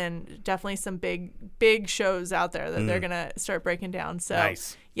working on, and definitely some big shows out there that they're gonna start breaking down. So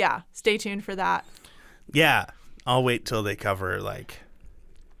nice. Yeah, stay tuned for that. Yeah, I'll wait till they cover, like,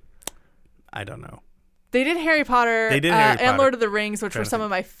 I don't know. They did Harry Potter, and Lord of the Rings, which were some of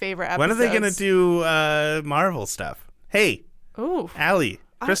my favorite episodes. When are they going to do Marvel stuff? Hey, Allie,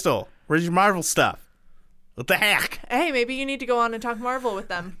 Crystal, where's your Marvel stuff? What the heck? Hey, maybe you need to go on and talk Marvel with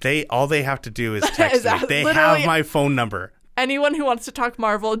them. All they have to do is text me. They have my phone number. Anyone who wants to talk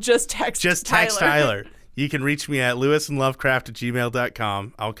Marvel, just text Tyler. You can reach me at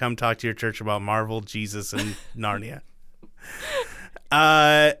lewisandlovecraft@gmail.com. I'll come talk to your church about Marvel, Jesus, and Narnia.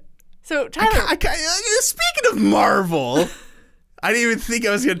 So, Tyler. Speaking of Marvel, I didn't even think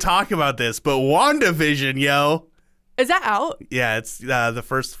I was going to talk about this, but WandaVision, yo. Is that out? Yeah, it's the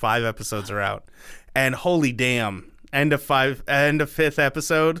first 5 episodes are out. And holy damn, end of 5th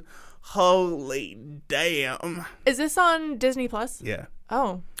episode. Holy damn. Is this on Disney Plus? Yeah.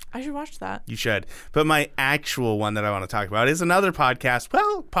 Oh, I should watch that. You should. But my actual one that I want to talk about is another podcast.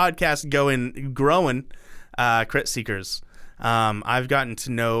 Well, podcast growing, Crit Seekers. I've gotten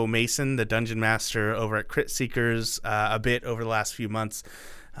to know Mason, the dungeon master over at Crit Seekers, a bit over the last few months.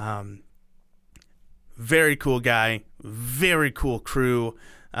 Very cool guy, very cool crew.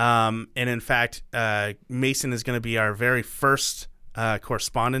 And in fact, Mason is going to be our very first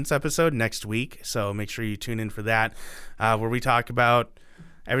correspondence episode next week. So make sure you tune in for that, where we talk about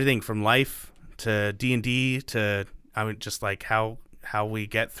everything from life to D&D to just like how we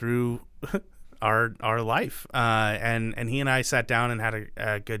get through our life. And he and I sat down and had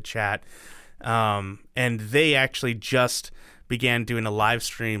a good chat. And they actually just began doing a live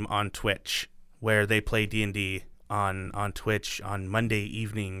stream on Twitch where they play D&D on Twitch on Monday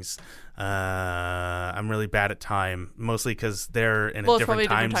evenings. I'm really bad at time, mostly because they're in a different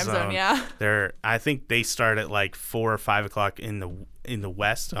time zone. Yeah. I think they start at like 4 or 5 o'clock in the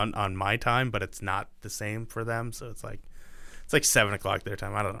West on my time, but it's not the same for them. So it's like 7 o'clock their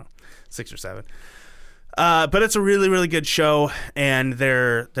time. I don't know, 6 or 7. But it's a really, really good show, and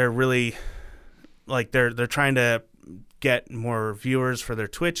they're really like they're trying to get more viewers for their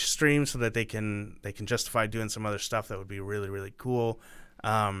Twitch stream so that they can justify doing some other stuff that would be really, really cool.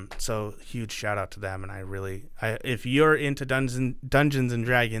 So huge shout out to them. And if you're into Dungeons and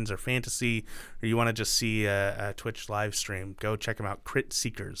Dragons or fantasy, or you want to just see a Twitch live stream, go check them out. Crit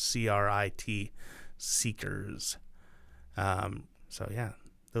Seekers, CRIT Seekers. So yeah,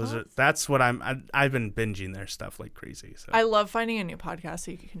 that's what I've been binging their stuff like crazy. So I love finding a new podcast so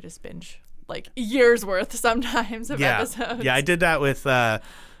you can just binge like years worth sometimes of episodes. Yeah, I did that with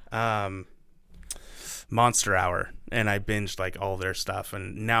Monster Hour, and I binged like all their stuff,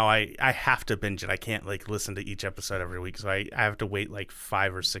 and now I have to binge it. I can't like listen to each episode every week, so I have to wait like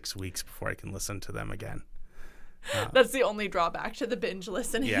 5 or 6 weeks before I can listen to them again. That's the only drawback to the binge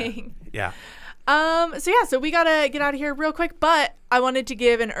listening. Yeah. So we gotta get out of here real quick, but I wanted to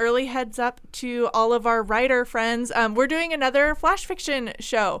give an early heads up to all of our writer friends. We're doing another flash fiction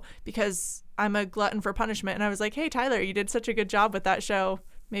show because I'm a glutton for punishment, and I was like, hey Tyler, you did such a good job with that show,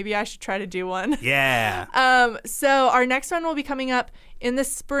 maybe I should try to do one. Yeah. So our next one will be coming up in the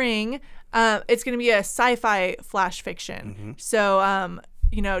spring. It's gonna be a sci-fi flash fiction. So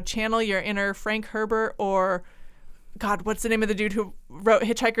channel your inner Frank Herbert, or God, what's the name of the dude who wrote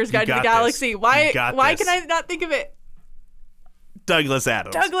Hitchhiker's Guide to the Galaxy? Why can I not think of it? Douglas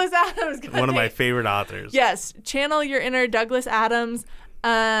Adams. One of my favorite authors. Yes. Channel your inner Douglas Adams.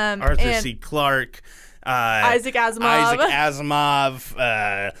 Arthur C. Clarke. Isaac Asimov.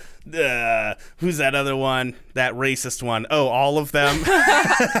 Who's that other one? That racist one. Oh, all of them.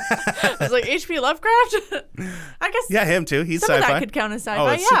 I was like, H.P. Lovecraft? I guess. Yeah, him too. He's some sci-fi. of that could count as sci-fi. Oh,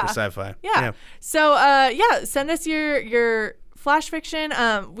 it's super sci-fi. Yeah. So, send us your flash fiction.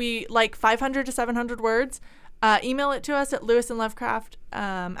 We like 500 to 700 words. Email it to us at lewisandlovecraft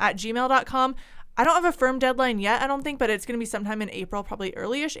at gmail.com. I don't have a firm deadline yet, I don't think, but it's going to be sometime in April, probably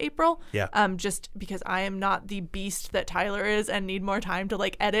early-ish April. Yeah. Just because I am not the beast that Tyler is and need more time to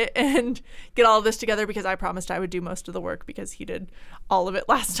like edit and get all of this together, because I promised I would do most of the work because he did all of it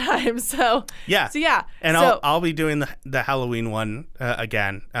last time. So yeah. And so, I'll be doing the Halloween one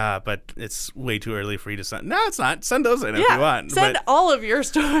again, but it's way too early for you to send. No, it's not. Send those in if you want. Send all of your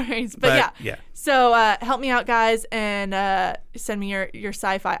stories. But yeah. So help me out, guys, and send me your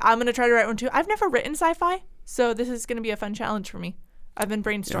sci-fi. I'm going to try to write one too. I've never written sci-fi, so this is going to be a fun challenge for me. I've been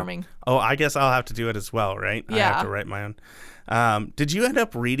brainstorming. Yeah. Oh, I guess I'll have to do it as well, right? Yeah. I have to write my own. Did you end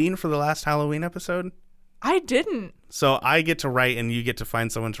up reading for the last Halloween episode? I didn't. So I get to write and you get to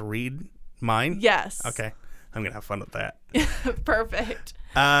find someone to read mine? Yes. Okay. I'm going to have fun with that. Perfect.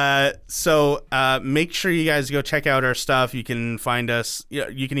 So make sure you guys go check out our stuff. You can find us,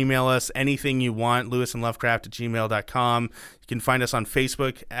 you can email us anything you want, lewisandlovecraft@gmail.com. You can find us on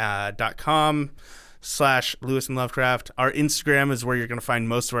facebook.com/lewisandlovecraft. Our Instagram is where you're going to find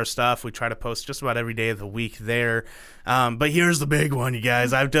most of our stuff. We try to post just about every day of the week there. But here's the big one, you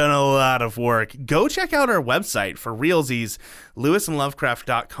guys. I've done a lot of work. Go check out our website for realsies,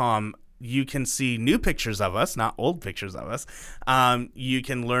 lewisandlovecraft.com. You can see new pictures of us, not old pictures of us. You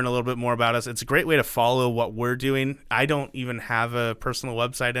can learn a little bit more about us. It's a great way to follow what we're doing. I don't even have a personal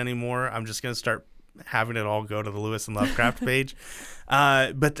website anymore. I'm just going to start having it all go to the Lewis and Lovecraft page.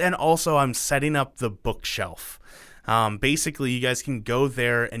 But then also I'm setting up the bookshelf. Basically, you guys can go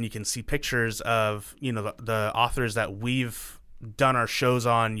there and you can see pictures of, the authors that we've done our shows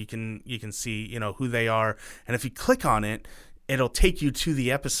on. You can see, who they are. And if you click on it, it'll take you to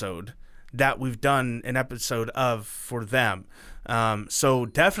the episode that we've done an episode of for them. So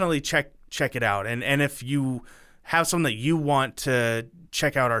definitely check it out. And if you have someone that you want to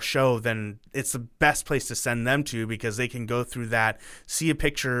check out our show, then it's the best place to send them to, because they can go through that, see a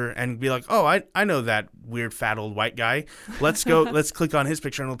picture and be like, oh, I know that weird fat old white guy. Let's click on his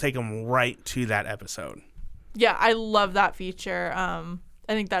picture and it'll take them right to that episode. Yeah, I love that feature. I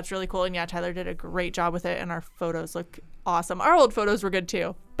think that's really cool. And yeah, Tyler did a great job with it and our photos look awesome. Our old photos were good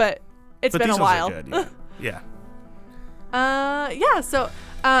too, but it's been a while. These ones are good, yeah. So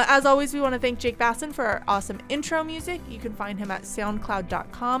as always, we want to thank Jake Basson for our awesome intro music. You can find him at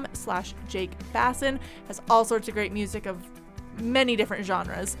soundcloud.com/Jake Basson. Has all sorts of great music of many different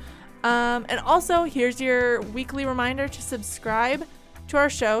genres. And also, here's your weekly reminder to subscribe to our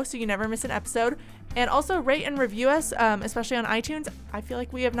show so you never miss an episode. And also rate and review us, especially on iTunes. I feel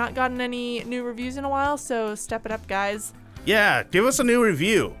like we have not gotten any new reviews in a while, so step it up, guys. Yeah, give us a new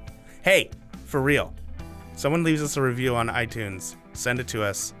review. Hey, for real. Someone leaves us a review on iTunes, send it to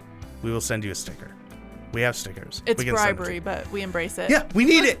us. We will send you a sticker. We have stickers. It's bribery, but we embrace it. Yeah, we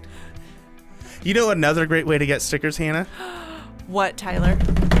need it. You know another great way to get stickers, Hannah? What, Tyler?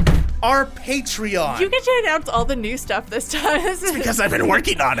 Our Patreon. You get to announce all the new stuff this time. It's because I've been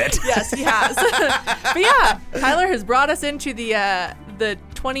working on it. Yes, he has. But yeah, Tyler has brought us into the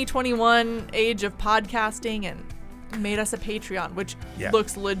 2021 age of podcasting and made us a Patreon, which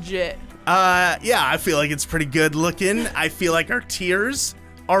looks legit. Yeah, I feel like it's pretty good looking. I feel like our tiers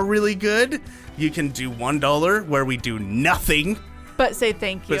are really good. You can do $1 where we do nothing. But say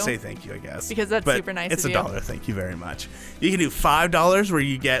thank you. But say thank you, I guess. Because that's super nice it's of you. It's $1. Thank you very much. You can do $5 where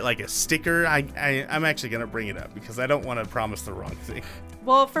you get like a sticker. I'm actually going to bring it up because I don't want to promise the wrong thing.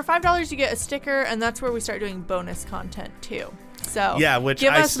 Well, for $5 you get a sticker, and that's where we start doing bonus content too. So yeah, which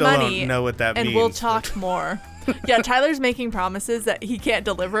give I us still money don't know what that means. And we'll talk more. Yeah, Tyler's making promises that he can't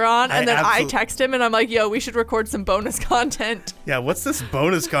deliver on, and then I text him and I'm like, yo, we should record some bonus content. Yeah, what's this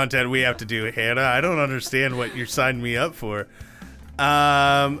bonus content we have to do, Hannah? I don't understand what you're signing me up for.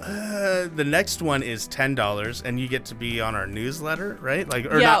 The next one is $10, and you get to be on our newsletter, right?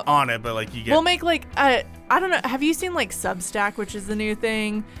 Not on it, but like you get. We'll make like I don't know. Have you seen like Substack, which is the new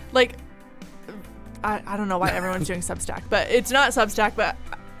thing? Like, I don't know why everyone's doing Substack, but it's not Substack, but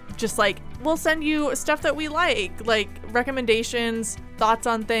just like we'll send you stuff that we like recommendations, thoughts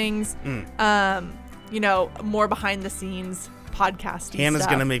on things, more behind the scenes podcasty Hannah's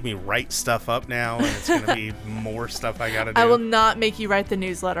stuff. Gonna make me write stuff up now, and it's gonna be more stuff I gotta do. I will not make you write the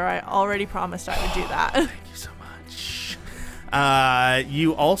newsletter. I already promised I would do that. Thank you so much.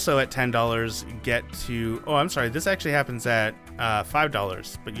 You also at $10 get to. Oh, I'm sorry. This actually happens at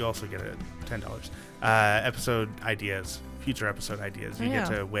 $5, but you also get it $10. Episode ideas, future episode ideas. You get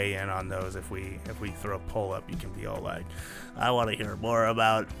to weigh in on those. If we throw a poll up, you can be all like, I want to hear more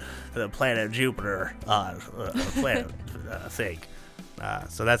about the planet Jupiter planet thing.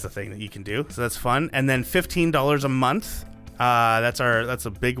 So that's a thing that you can do. So that's fun. And then $15 a month. That's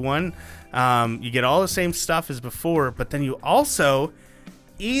a big one. You get all the same stuff as before, but then you also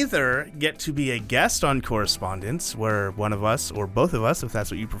either get to be a guest on Correspondence, where one of us or both of us, if that's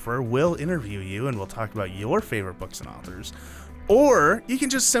what you prefer, will interview you and we'll talk about your favorite books and authors, or you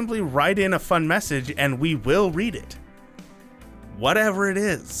can just simply write in a fun message and we will read it. Whatever it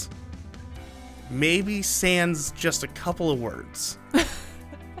is. Maybe sans just a couple of words.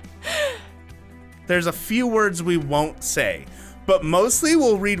 There's a few words we won't say, but mostly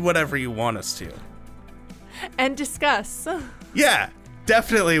we'll read whatever you want us to. And discuss. Yeah.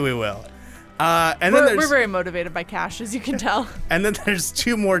 Definitely we will. And we're very motivated by cash, as you can tell. And then there's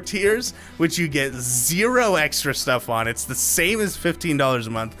 2 more tiers, which you get 0 extra stuff on. It's the same as $15 a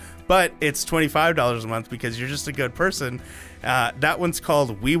month, but it's $25 a month because you're just a good person. That one's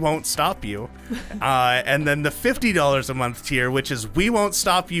called We Won't Stop You. And then the $50 a month tier, which is We Won't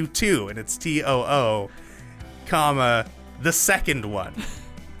Stop You Too, and it's TOO, comma, the second one.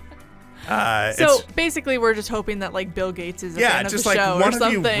 So basically, we're just hoping that like Bill Gates is a fan of the show or something. Yeah, just like one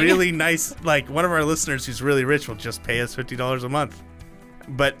of you really nice, like one of our listeners who's really rich will just pay us $50 a month,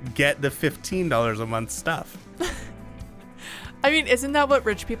 but get the $15 a month stuff. I mean, isn't that what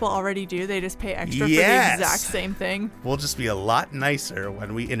rich people already do? They just pay extra for the exact same thing. We'll just be a lot nicer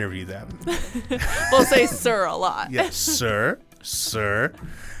when we interview them. We'll say "sir" a lot. Yes, sir,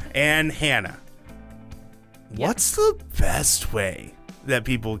 and Hannah. What's the best way that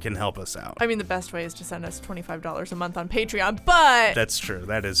people can help us out? I mean, the best way is to send us $25 a month on Patreon, but that's true.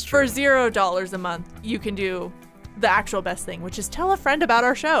 That is true. For $0 a month, you can do the actual best thing, which is tell a friend about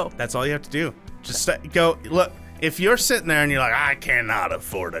our show. That's all you have to do. Just go look. If you're sitting there and you're like, I cannot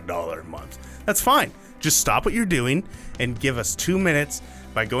afford $1 a month, that's fine. Just stop what you're doing and give us 2 minutes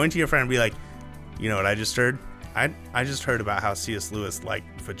by going to your friend and be like, you know what I just heard? I just heard about how C.S. Lewis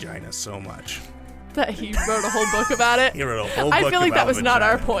liked vagina so much. That he wrote a whole book about it? He wrote a whole book about I feel like that was vagina. not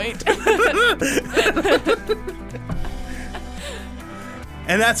our point.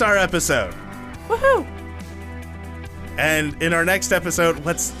 And that's our episode. Woohoo! And in our next episode,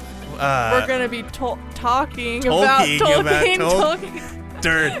 we're going to be talking about Tolkien.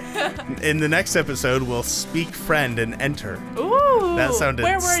 Dirt. In the next episode, we'll speak friend and enter. Ooh. That sounded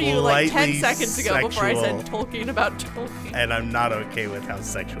Where were you like 10 seconds ago sexual, before I said Tolkien about Tolkien? And I'm not okay with how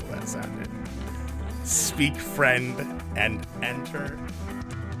sexual that sounded. Speak friend and enter.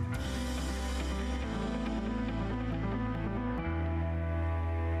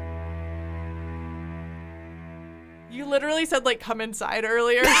 You literally said like come inside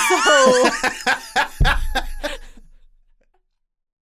earlier, so